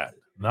guessing at that.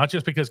 Not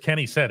just because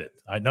Kenny said it.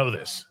 I know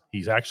this.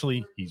 He's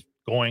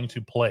going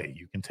to play.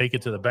 You can take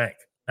it to the bank.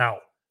 Now,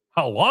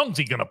 how long is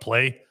he going to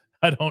play?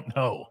 I don't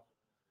know.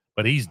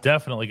 But he's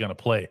definitely going to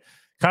play.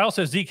 Kyle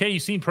says, DK, you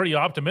seem pretty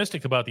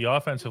optimistic about the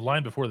offensive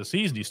line before the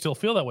season. Do you still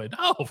feel that way?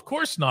 No, of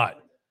course not.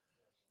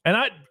 And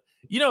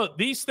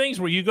these things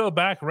where you go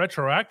back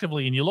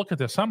retroactively and you look at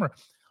the summer,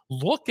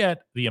 look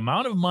at the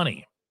amount of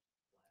money,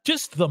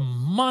 just the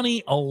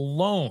money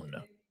alone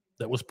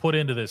that was put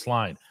into this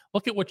line.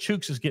 Look at what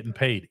Chooks is getting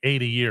paid,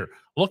 $8 a year.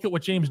 Look at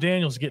what James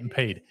Daniels is getting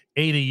paid,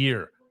 $8 a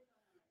year.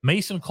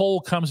 Mason Cole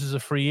comes as a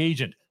free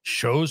agent,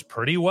 shows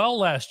pretty well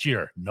last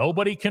year.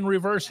 Nobody can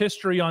reverse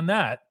history on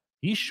that.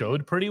 He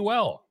showed pretty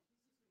well.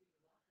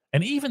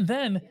 And even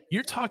then,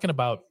 you're talking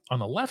about on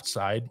the left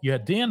side, you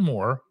had Dan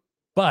Moore,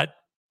 but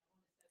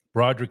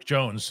Broderick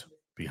Jones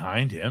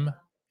behind him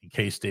in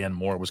case Dan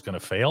Moore was going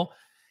to fail.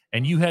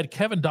 And you had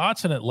Kevin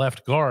Dotson at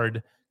left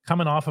guard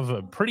coming off of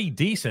a pretty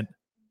decent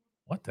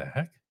 – what the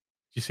heck?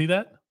 Did you see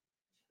that?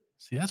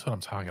 See, that's what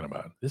I'm talking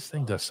about. This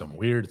thing does some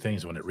weird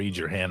things when it reads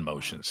your hand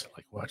motions.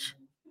 Like, watch.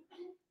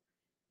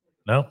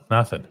 No,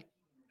 nothing.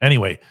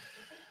 Anyway,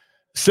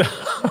 so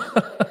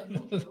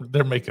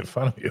they're making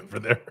fun of you over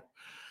there.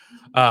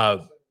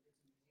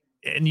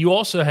 And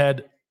you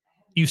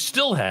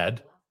still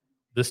had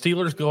the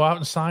Steelers go out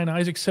and sign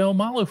Isaac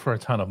Seumalo for a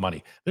ton of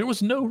money. There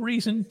was no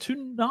reason to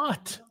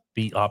not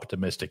be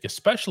optimistic,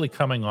 especially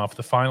coming off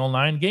the final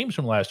 9 games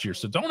from last year.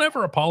 So don't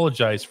ever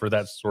apologize for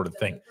that sort of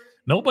thing.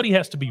 Nobody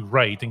has to be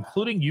right,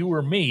 including you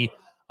or me,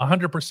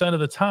 100% of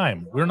the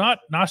time. We're not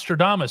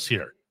Nostradamus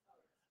here.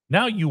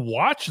 Now you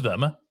watch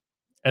them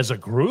as a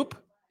group,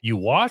 you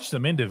watch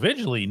them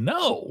individually.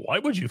 No, why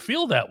would you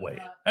feel that way?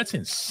 That's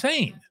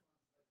insane.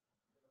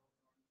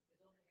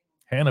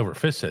 Hanover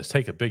Fist says,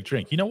 take a big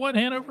drink. You know what,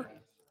 Hanover?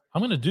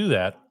 I'm going to do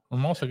that.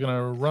 I'm also going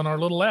to run our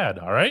little ad,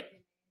 all right?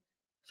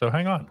 So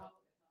hang on.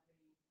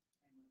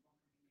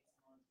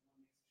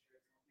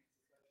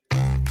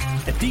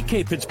 At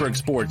DK Pittsburgh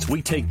Sports,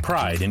 we take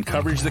pride in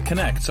coverage that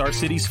connects our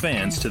city's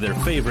fans to their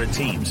favorite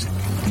teams.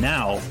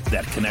 Now,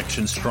 that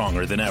connection's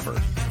stronger than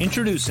ever.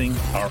 Introducing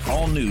our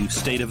all-new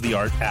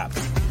state-of-the-art app.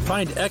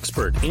 Find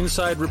expert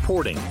inside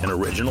reporting and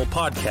original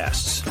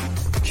podcasts.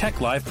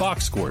 Check live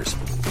box scores.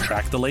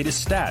 Track the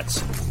latest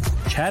stats.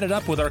 Chat it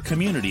up with our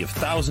community of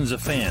thousands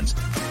of fans,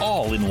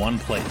 all in one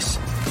place.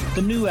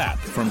 The new app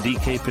from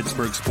DK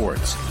Pittsburgh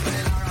Sports.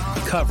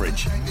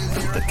 Coverage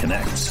that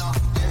connects.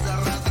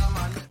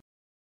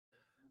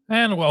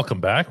 And welcome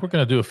back. We're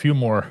going to do a few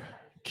more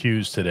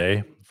cues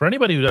today. For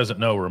anybody who doesn't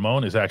know,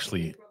 Ramon is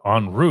actually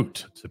en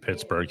route to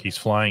Pittsburgh. He's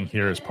flying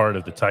here as part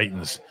of the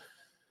Titans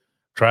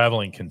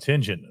traveling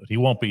contingent. He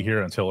won't be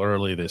here until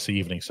early this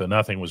evening, so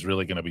nothing was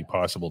really going to be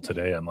possible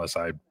today unless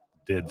I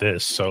did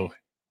this. So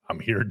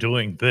I'm here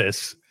doing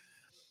this,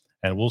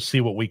 and we'll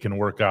see what we can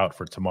work out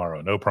for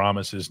tomorrow. No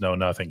promises, no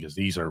nothing, because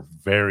these are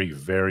very,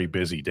 very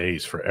busy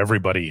days for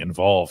everybody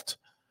involved.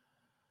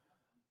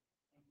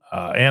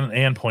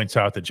 Ann points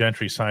out that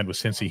Gentry signed with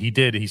Cincy. He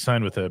did. He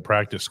signed with the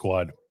practice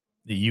squad.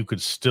 You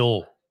could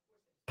still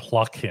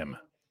pluck him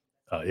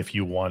if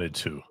you wanted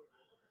to.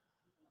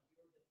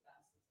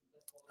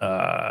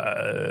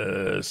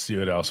 Let's see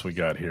what else we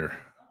got here.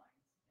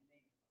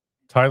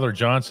 Tyler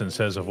Johnson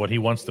says of what he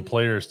wants the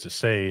players to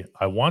say,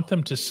 I want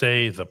them to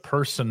say the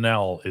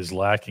personnel is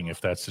lacking,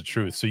 if that's the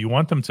truth. So you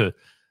want them to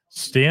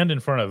stand in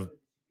front of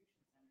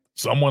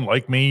someone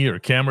like me or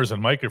cameras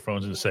and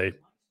microphones and say,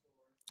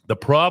 the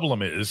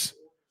problem is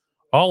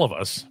all of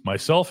us,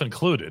 myself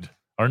included,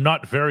 are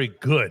not very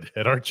good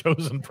at our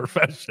chosen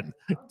profession.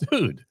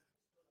 Dude,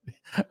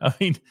 I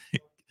mean,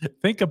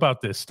 think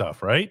about this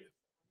stuff, right?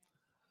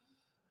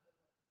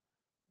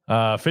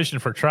 Fishing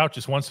for trout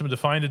just wants them to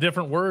find a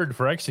different word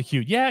for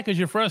execute. Yeah, because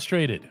you're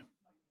frustrated.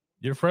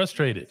 You're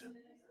frustrated.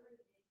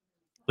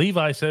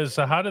 Levi says,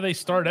 so how do they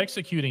start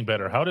executing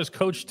better? How does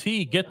Coach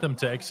T get them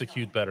to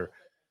execute better?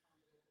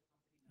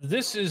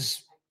 This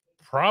is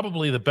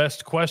probably the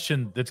best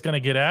question that's going to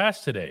get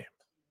asked today.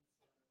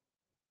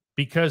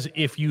 Because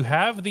if you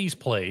have these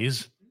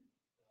plays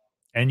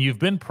and you've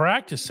been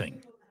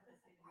practicing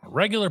on a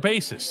regular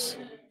basis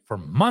for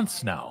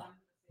months now,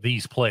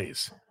 these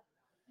plays,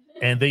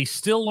 and they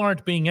still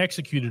aren't being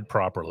executed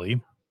properly,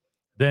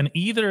 then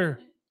either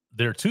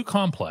they're too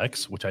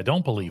complex, which I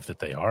don't believe that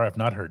they are. I've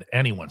not heard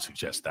anyone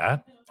suggest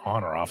that,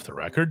 on or off the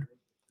record,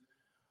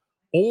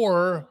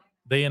 or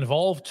they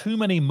involve too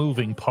many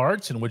moving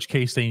parts, in which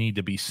case they need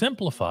to be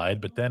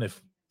simplified. But then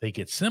if they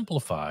get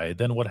simplified,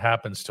 then what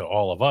happens to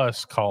all of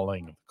us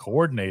calling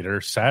coordinator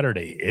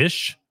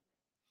Saturday-ish?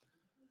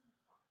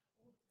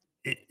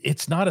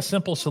 It's not a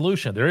simple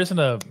solution. There isn't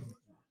a,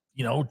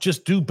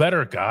 just do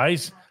better,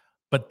 guys.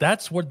 But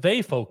that's what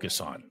they focus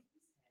on.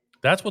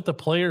 That's what the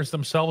players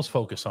themselves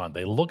focus on.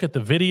 They look at the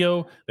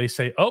video. They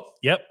say, oh,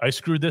 yep, I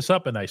screwed this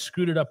up, and I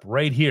screwed it up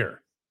right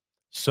here.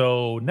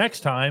 So next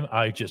time,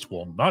 I just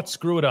will not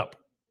screw it up.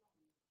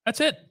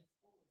 That's it.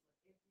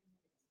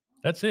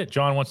 That's it.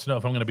 John wants to know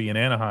if I'm going to be in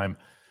Anaheim.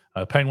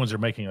 Penguins are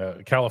making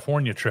a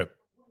California trip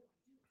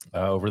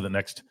over the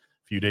next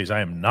few days.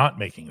 I am not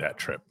making that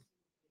trip.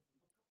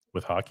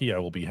 With hockey, I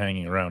will be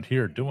hanging around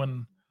here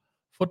doing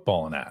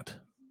football and that.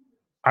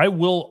 I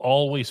will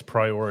always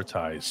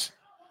prioritize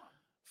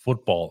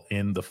football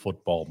in the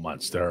football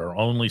months. There are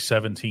only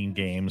 17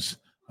 games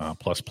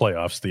plus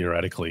playoffs,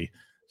 theoretically.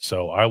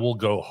 So I will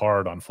go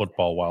hard on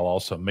football while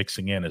also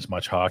mixing in as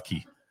much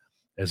hockey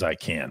as I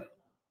can.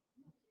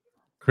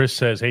 Chris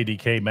says, hey,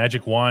 DK,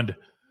 Magic Wand,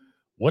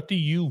 what do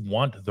you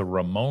want the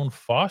Ramon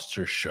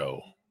Foster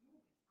Show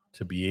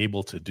to be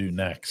able to do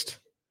next?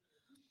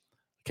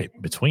 Okay,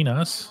 between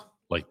us,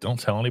 don't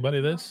tell anybody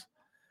this,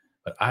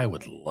 but I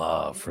would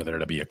love for there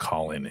to be a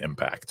call-in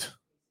impact.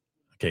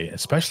 Okay,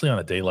 especially on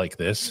a day like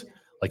this.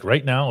 Like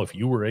right now, if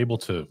you were able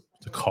to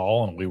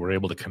call and we were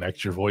able to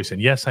connect your voice, and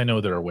yes, I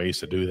know there are ways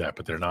to do that,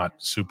 but they're not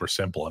super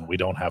simple and we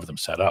don't have them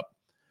set up.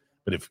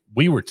 But if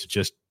we were to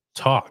just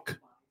talk,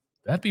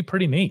 that'd be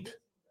pretty neat.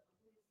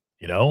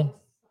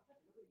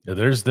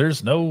 There's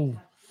no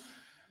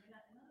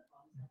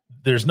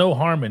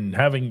harm in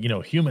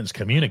having, humans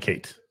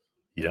communicate.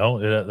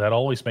 That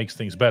always makes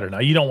things better. Now,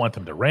 you don't want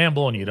them to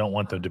ramble and you don't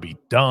want them to be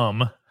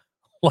dumb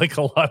like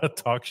a lot of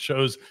talk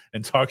shows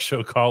and talk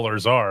show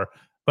callers are.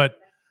 But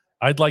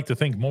I'd like to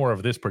think more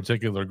of this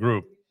particular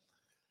group.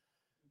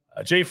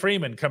 Jay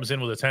Freeman comes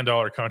in with a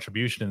 $10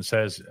 contribution and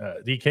says,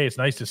 DK, it's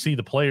nice to see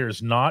the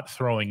players not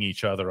throwing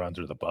each other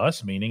under the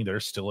bus, meaning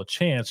there's still a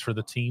chance for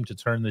the team to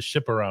turn this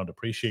ship around.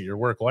 Appreciate your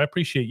work. Well, I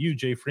appreciate you,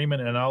 Jay Freeman,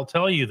 and I'll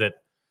tell you that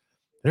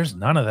there's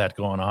none of that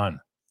going on.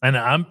 And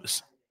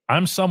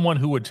I'm someone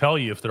who would tell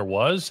you if there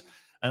was,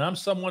 and I'm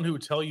someone who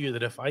would tell you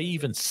that if I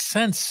even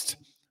sensed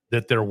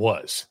that there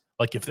was,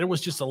 like if there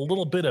was just a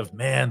little bit of,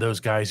 man, those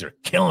guys are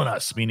killing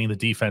us, meaning the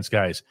defense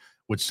guys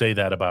would say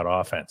that about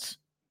offense.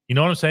 You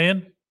know what I'm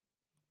saying?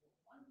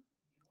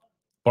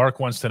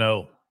 Bark wants to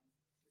know,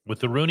 with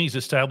the Rooneys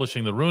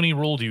establishing the Rooney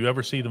rule, do you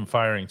ever see them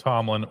firing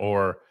Tomlin,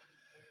 or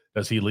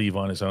does he leave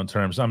on his own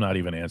terms? I'm not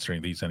even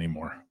answering these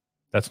anymore.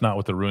 That's not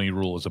what the Rooney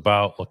rule is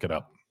about. Look it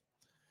up.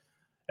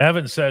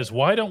 Evan says,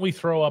 why don't we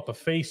throw up a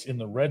face in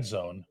the red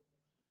zone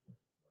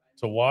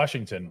to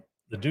Washington?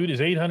 The dude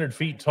is 800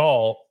 feet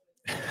tall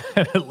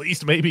and at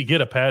least maybe get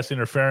a pass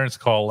interference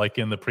call like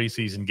in the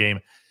preseason game.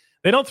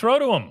 They don't throw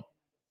to him,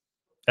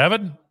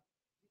 Evan.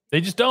 They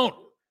just don't.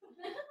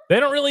 They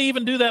don't really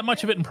even do that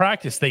much of it in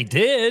practice. They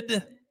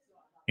did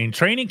in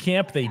training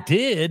camp. They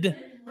did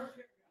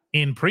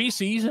in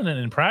preseason and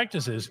in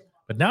practices.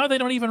 But now they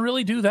don't even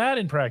really do that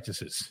in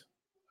practices.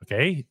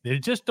 Okay? They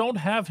just don't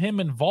have him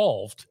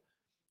involved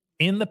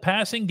in the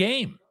passing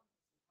game.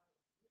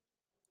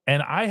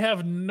 And I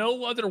have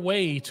no other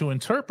way to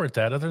interpret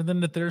that other than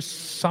that there's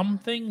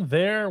something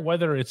there,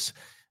 whether it's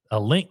the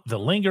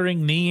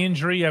lingering knee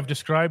injury I've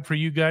described for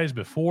you guys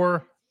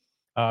before.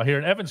 Here,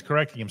 and Evan's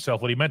correcting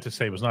himself. What he meant to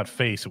say was not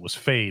face, it was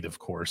fade, of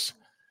course.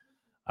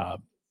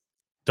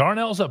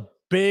 Darnell's a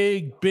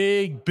big,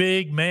 big,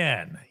 big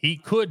man. He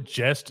could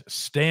just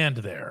stand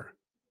there,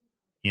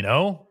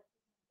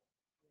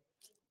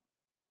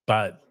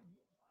 But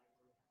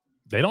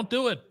they don't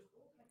do it.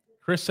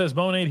 Chris says,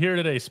 Moan ain't here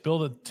today. Spill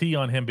the tea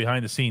on him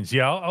behind the scenes.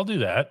 Yeah, I'll do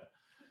that.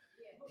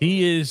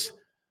 He is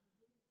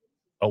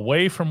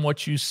away from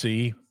what you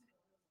see,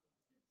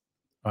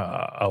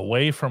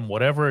 away from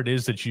whatever it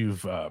is that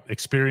you've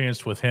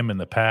experienced with him in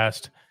the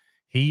past.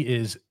 He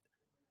is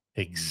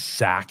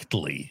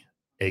exactly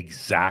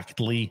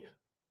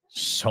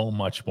so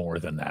much more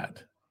than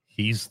that.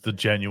 He's the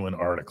genuine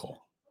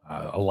article.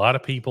 A lot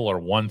of people are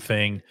one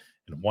thing,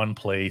 in one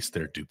place.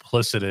 They're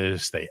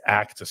duplicitous. They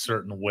act a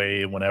certain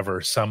way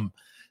whenever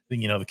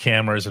the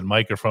cameras and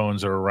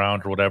microphones are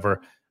around or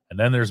whatever. And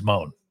then there's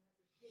Moan.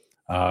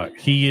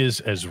 He is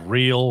as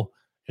real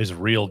as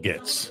real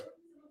gets.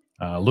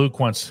 Luke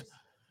wants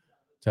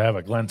to have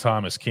a Glenn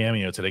Thomas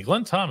cameo today.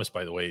 Glenn Thomas,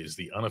 by the way, is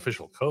the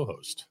unofficial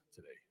co-host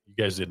today. You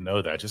guys didn't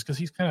know that just because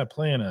he's kind of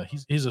playing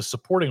he's a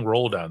supporting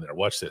role down there.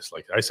 Watch this.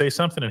 Like I say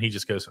something and he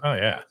just goes, oh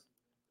yeah.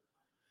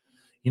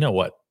 You know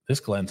what? This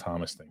Glenn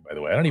Thomas thing, by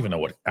the way, I don't even know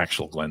what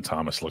actual Glenn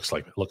Thomas looks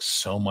like. It looks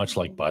so much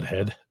like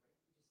Butthead.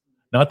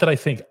 Not that I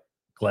think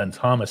Glenn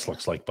Thomas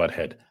looks like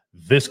Butthead.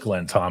 This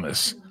Glenn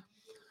Thomas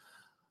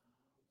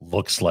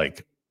looks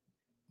like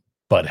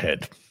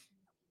Butthead.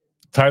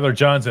 Tyler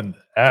Johnson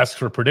asks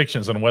for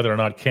predictions on whether or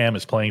not Cam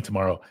is playing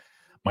tomorrow.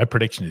 My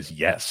prediction is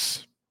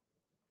yes.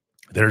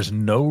 There's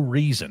no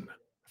reason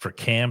for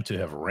Cam to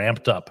have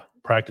ramped up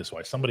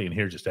practice-wise. Somebody in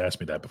here just asked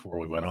me that before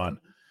we went on.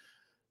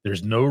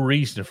 There's no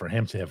reason for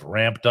him to have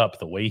ramped up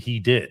the way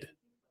he did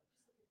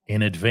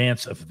in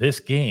advance of this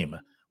game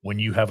when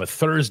you have a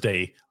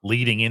Thursday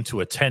leading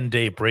into a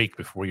 10-day break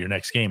before your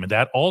next game. And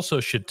that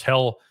also should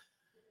tell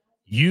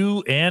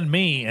you and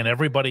me and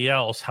everybody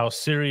else how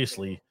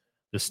seriously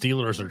the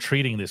Steelers are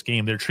treating this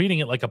game. They're treating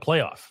it like a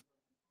playoff.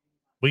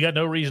 We got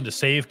no reason to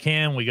save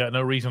Cam. We got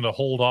no reason to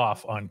hold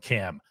off on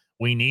Cam.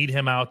 We need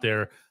him out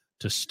there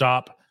to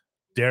stop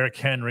Derrick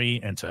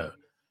Henry and to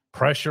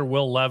pressure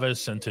Will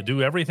Levis and to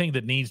do everything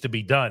that needs to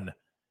be done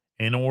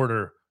in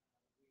order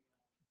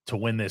to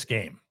win this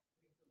game.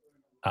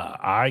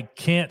 I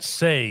can't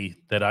say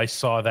that I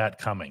saw that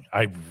coming.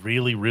 I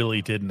really,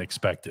 really didn't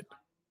expect it.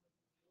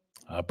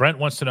 Brent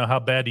wants to know, how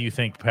bad do you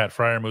think Pat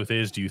Freiermuth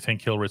is? Do you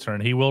think he'll return?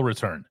 He will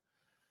return.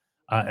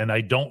 And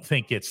I don't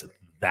think it's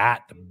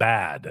that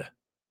bad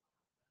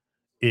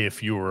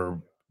if you were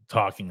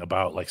talking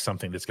about like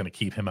something that's going to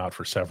keep him out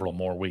for several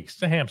more weeks.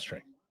 It's a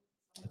hamstring.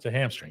 It's a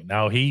hamstring.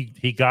 Now,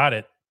 he got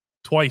it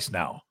twice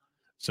now.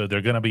 So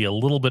they're going to be a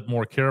little bit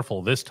more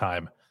careful this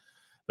time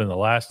than the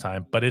last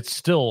time. But it's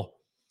still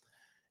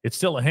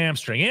a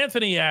hamstring.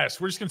 Anthony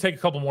asks, we're just going to take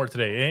a couple more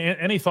today.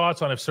 Any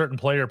thoughts on if certain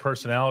player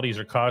personalities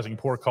are causing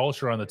poor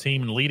culture on the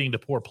team and leading to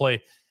poor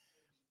play?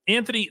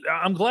 Anthony,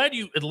 I'm glad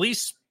you at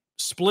least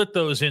split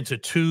those into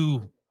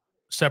two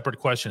separate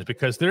questions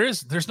because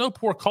there's no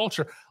poor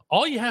culture.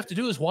 All you have to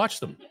do is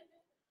watch them.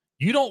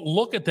 You don't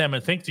look at them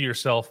and think to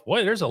yourself,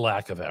 boy, there's a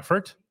lack of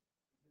effort.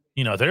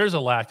 There's a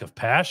lack of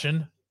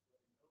passion.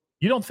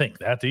 You don't think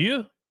that, do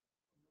you?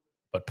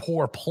 But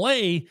poor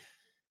play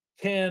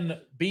can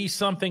be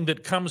something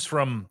that comes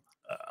from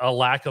a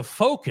lack of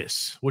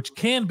focus, which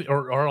can be,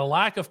 or a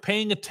lack of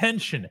paying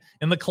attention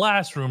in the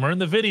classroom or in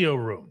the video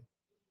room.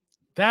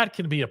 That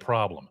can be a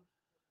problem.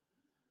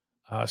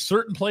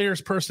 Certain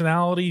players'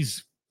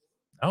 personalities,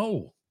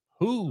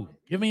 who?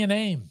 Give me a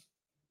name.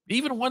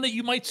 Even one that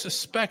you might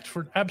suspect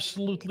for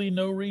absolutely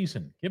no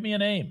reason. Give me a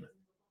name.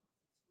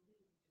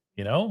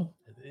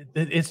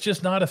 It's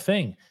just not a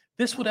thing.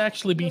 This would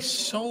actually be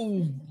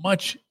so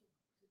much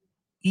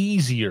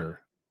easier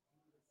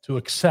to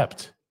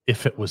accept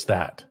if it was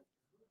that.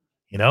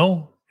 It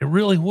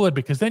really would,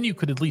 because then you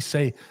could at least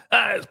say,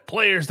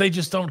 players, they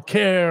just don't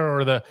care,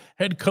 or the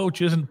head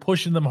coach isn't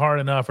pushing them hard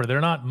enough, or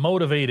they're not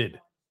motivated.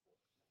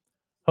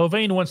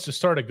 Hovain wants to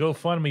start a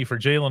GoFundMe for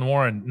Jaylen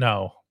Warren.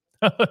 No,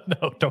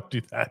 no, don't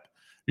do that.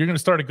 You're going to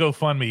start a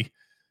GoFundMe.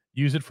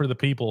 Use it for the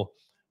people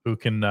who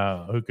can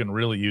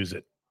really use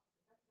it.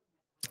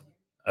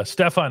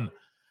 Stefan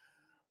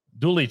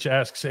Dulich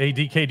asks, hey,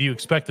 DK, do you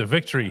expect a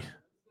victory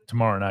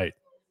tomorrow night?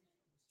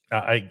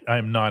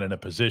 I'm not in a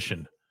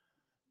position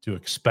to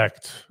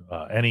expect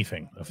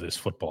anything of this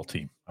football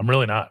team. I'm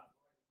really not.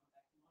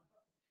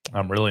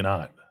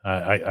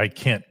 I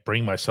can't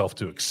bring myself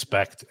to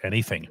expect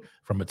anything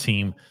from a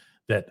team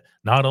that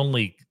not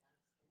only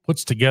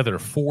puts together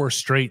 4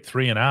 straight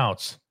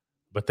 3-and-outs,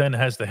 but then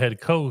has the head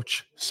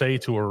coach say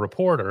to a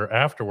reporter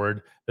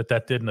afterward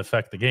that didn't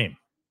affect the game.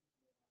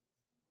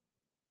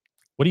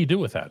 What do you do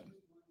with that?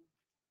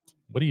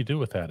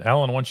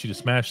 Alan wants you to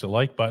smash the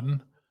like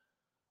button.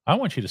 I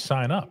want you to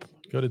sign up.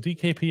 Go to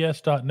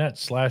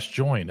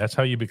dkps.net/join. That's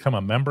how you become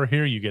a member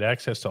here. You get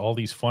access to all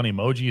these fun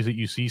emojis that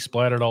you see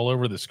splattered all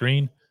over the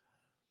screen.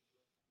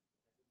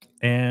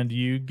 And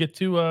you get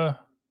to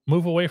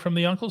move away from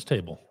the uncle's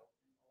table.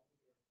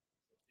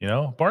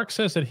 Bark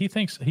says that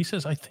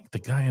I think the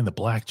guy in the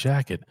black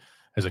jacket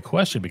has a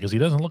question because he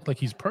doesn't look like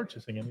he's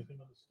purchasing anything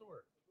in the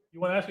store. You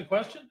want to ask a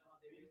question?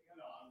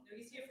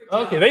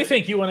 Okay, they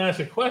think you want to ask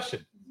a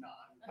question.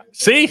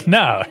 See?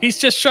 No, he's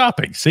just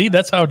shopping. See?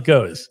 That's how it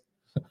goes.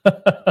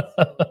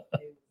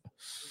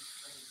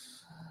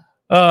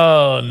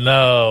 Oh,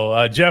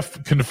 no.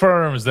 Jeff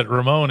confirms that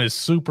Ramon is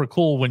super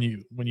cool when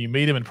you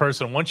meet him in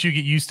person. Once you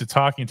get used to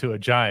talking to a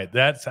giant,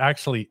 that's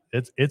actually,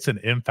 it's an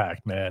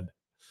impact, man.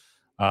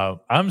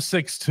 I'm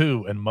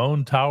 6'2", and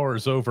Moan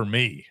towers over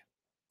me.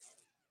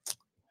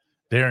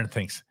 Darren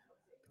thinks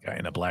the guy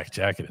in a black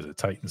jacket is a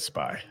Titan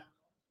spy.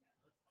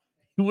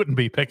 He wouldn't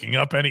be picking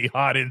up any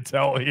hot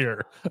intel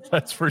here.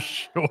 That's for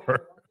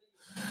sure.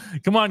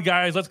 Come on,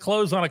 guys. Let's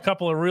close on a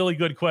couple of really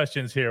good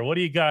questions here. What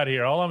do you got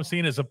here? All I'm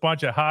seeing is a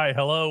bunch of hi,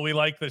 hello, we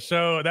like the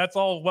show. That's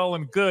all well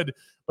and good,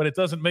 but it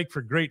doesn't make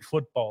for great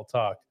football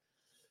talk.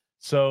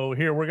 So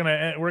here we're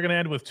gonna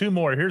end with two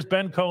more. Here's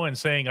Ben Cohen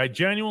saying, I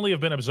genuinely have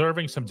been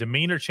observing some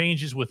demeanor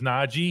changes with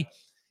Najee,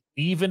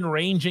 even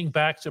ranging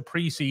back to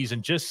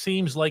preseason. Just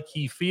seems like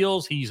he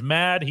feels he's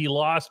mad he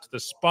lost the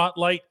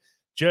spotlight.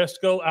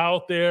 Just go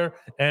out there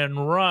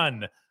and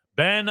run.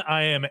 Ben,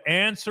 I am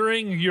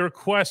answering your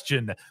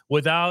question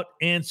without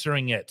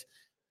answering it.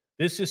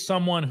 This is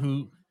someone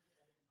who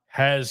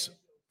has,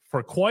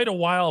 for quite a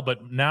while,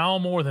 but now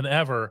more than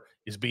ever,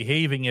 is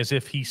behaving as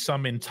if he's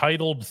some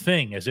entitled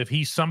thing, as if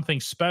he's something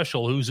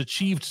special who's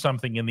achieved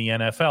something in the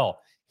NFL.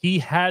 He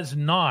has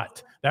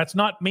not. That's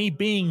not me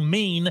being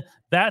mean.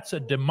 That's a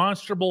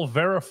demonstrable,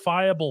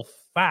 verifiable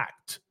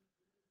fact.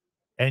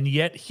 And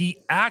yet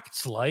he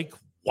acts like,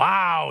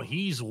 wow,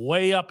 he's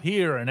way up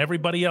here and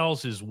everybody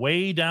else is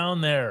way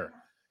down there.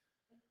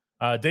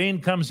 Dane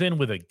comes in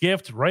with a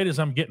gift right as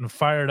I'm getting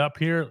fired up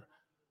here.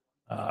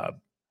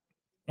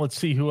 Let's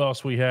see who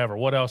else we have or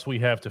what else we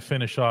have to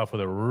finish off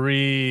with a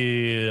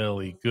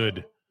really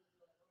good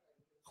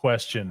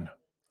question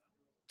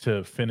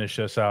to finish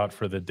us out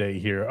for the day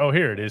here. Oh,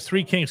 here it is.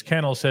 Three Kings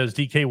Kennel says,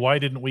 DK, why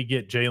didn't we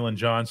get Jalen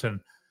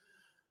Johnson?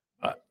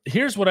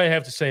 Here's what I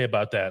have to say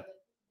about that.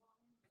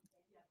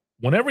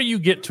 Whenever you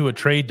get to a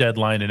trade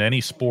deadline in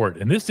any sport,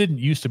 and this didn't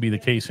used to be the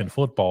case in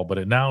football, but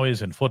it now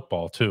is in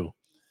football too,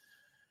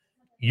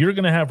 you're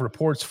going to have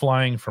reports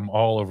flying from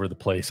all over the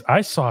place.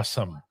 I saw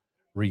some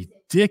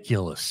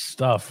ridiculous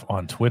stuff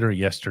on Twitter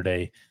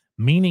yesterday,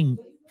 meaning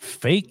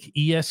fake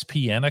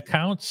ESPN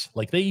accounts.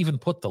 Like they even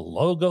put the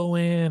logo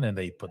in and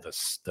they put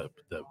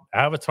the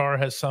avatar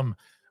has some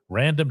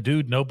random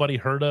dude nobody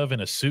heard of in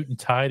a suit and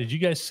tie. Did you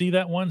guys see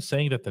that one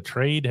saying that the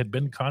trade had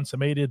been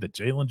consummated, that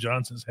Jalen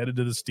Johnson's headed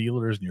to the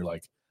Steelers? And you're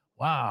like,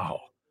 wow.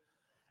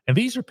 And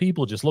these are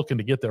people just looking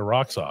to get their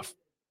rocks off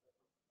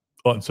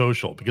on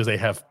social because they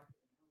have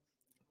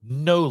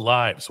no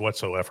lives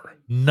whatsoever.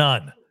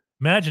 None.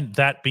 Imagine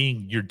that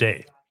being your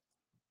day.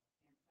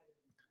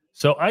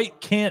 So I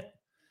can't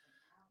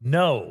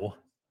know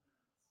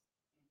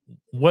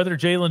whether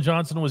Jalen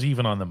Johnson was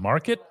even on the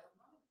market,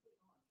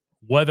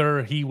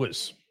 whether he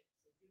was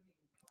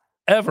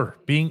ever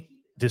being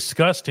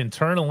discussed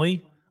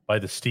internally by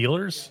the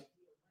Steelers,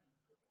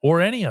 or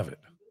any of it.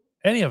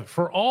 Any of it.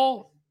 For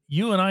all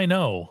you and I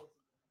know,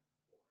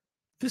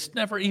 this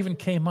never even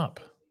came up.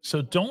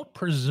 So don't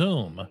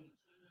presume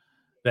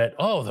that,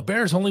 oh, the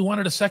Bears only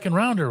wanted a second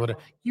rounder or whatever.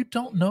 You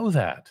don't know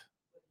that.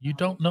 You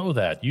don't know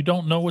that. You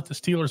don't know what the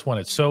Steelers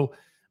wanted. So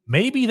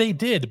maybe they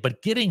did,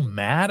 but getting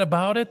mad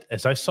about it,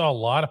 as I saw a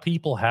lot of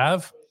people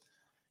have,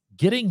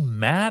 getting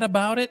mad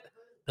about it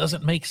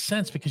doesn't make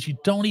sense because you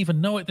don't even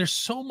know it. There's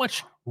so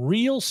much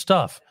real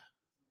stuff,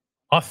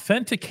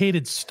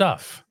 authenticated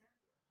stuff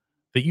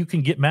that you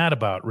can get mad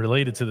about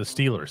related to the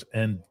Steelers.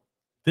 And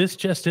this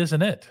just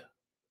isn't it.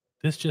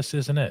 This just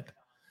isn't it.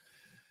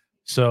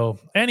 So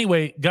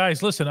anyway,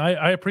 guys, listen,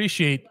 I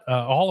appreciate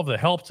all of the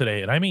help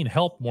today. And I mean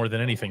help more than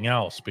anything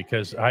else,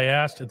 because I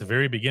asked at the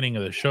very beginning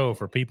of the show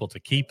for people to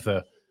keep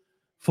the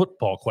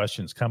football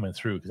questions coming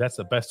through, because that's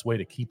the best way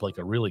to keep like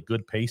a really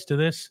good pace to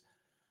this.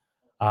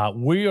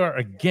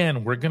 We're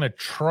going to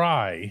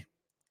try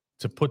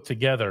to put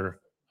together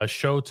a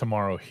show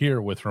tomorrow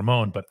here with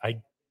Ramon, but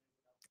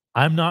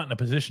I'm not in a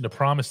position to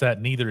promise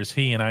that. Neither is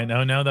he. And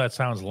I know that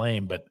sounds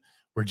lame, but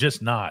we're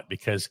just not,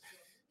 because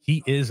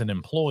he is an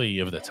employee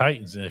of the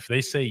Titans. And if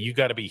they say you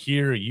got to be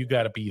here, you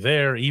got to be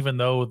there, even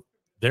though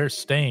they're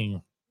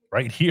staying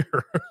right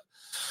here,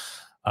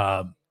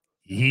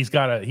 he's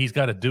got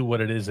to do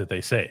what it is that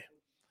they say.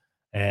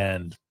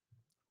 And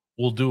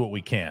we'll do what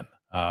we can.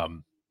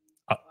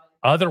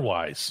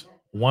 Otherwise,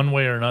 one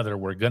way or another,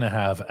 we're going to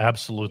have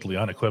absolutely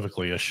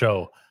unequivocally a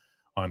show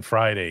on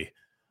Friday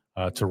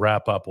to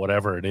wrap up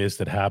whatever it is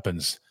that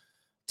happens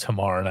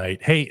tomorrow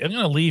night. Hey, I'm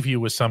going to leave you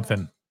with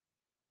something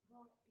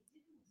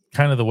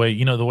kind of the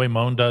way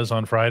Moan does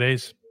on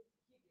Fridays.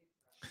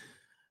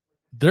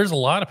 There's a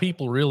lot of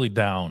people really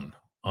down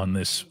on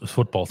this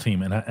football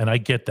team, and I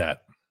get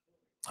that.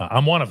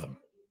 I'm one of them.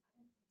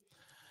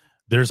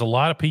 There's a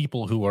lot of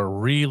people who are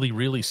really,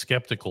 really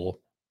skeptical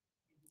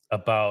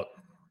about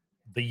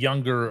the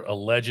younger,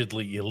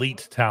 allegedly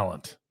elite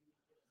talent,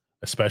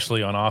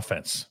 especially on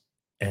offense.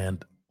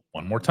 And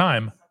one more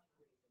time,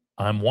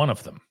 I'm one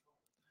of them.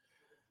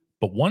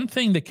 But one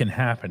thing that can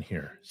happen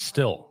here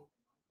still,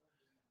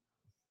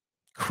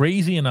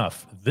 crazy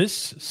enough, this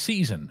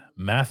season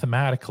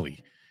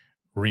mathematically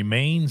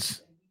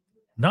remains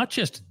not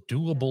just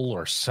doable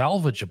or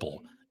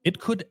salvageable. It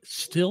could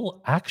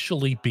still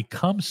actually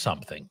become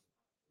something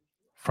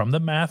from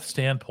the math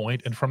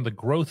standpoint and from the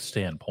growth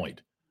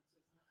standpoint.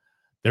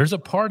 There's a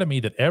part of me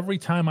that every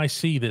time I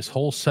see this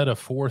whole set of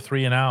 4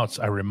 3-and-outs,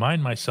 I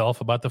remind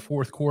myself about the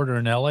fourth quarter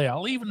in LA.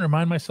 I'll even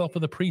remind myself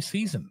of the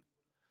preseason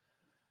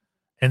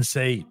and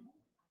say,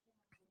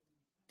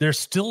 there's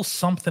still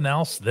something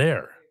else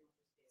there.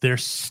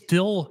 There's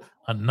still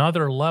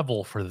another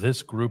level for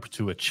this group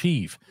to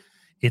achieve.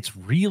 it's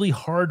really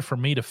hard for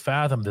me to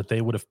fathom that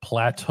they would have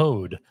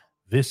plateaued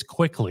this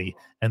quickly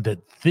and that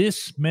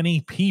this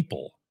many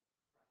people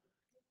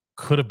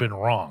could have been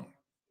wrong.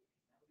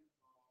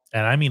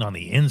 And I mean on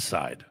the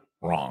inside,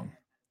 wrong.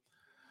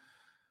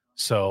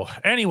 So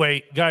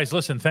anyway, guys,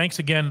 listen, thanks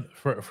again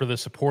for the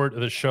support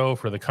of the show,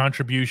 for the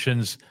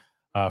contributions,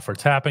 for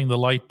tapping the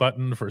like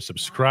button, for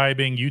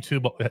subscribing.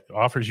 YouTube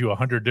offers you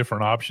 100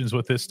 different options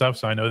with this stuff,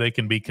 so I know they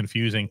can be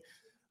confusing,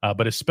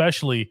 but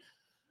especially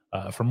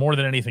for more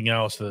than anything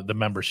else, the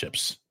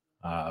memberships.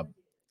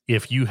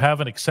 If you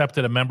haven't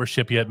accepted a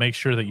membership yet, make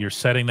sure that you're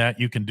setting that.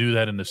 You can do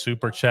that in the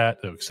super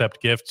chat to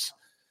accept gifts.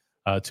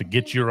 To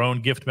get your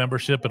own gift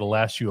membership, it'll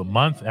last you a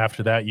month.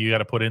 After that, you got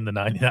to put in the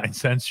 99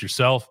 cents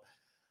yourself.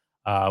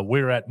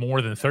 We're at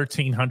more than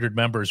 1,300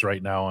 members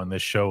right now on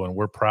this show, and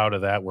we're proud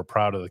of that. We're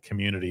proud of the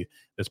community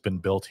that's been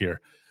built here.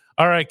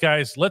 All right,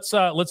 guys, let's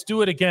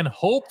do it again,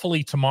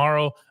 hopefully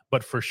tomorrow,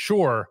 but for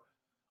sure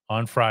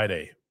on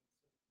Friday.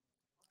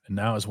 And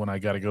now is when I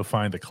got to go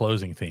find the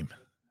closing theme.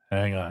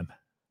 Hang on.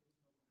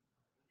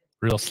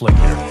 Real slick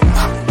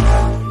here.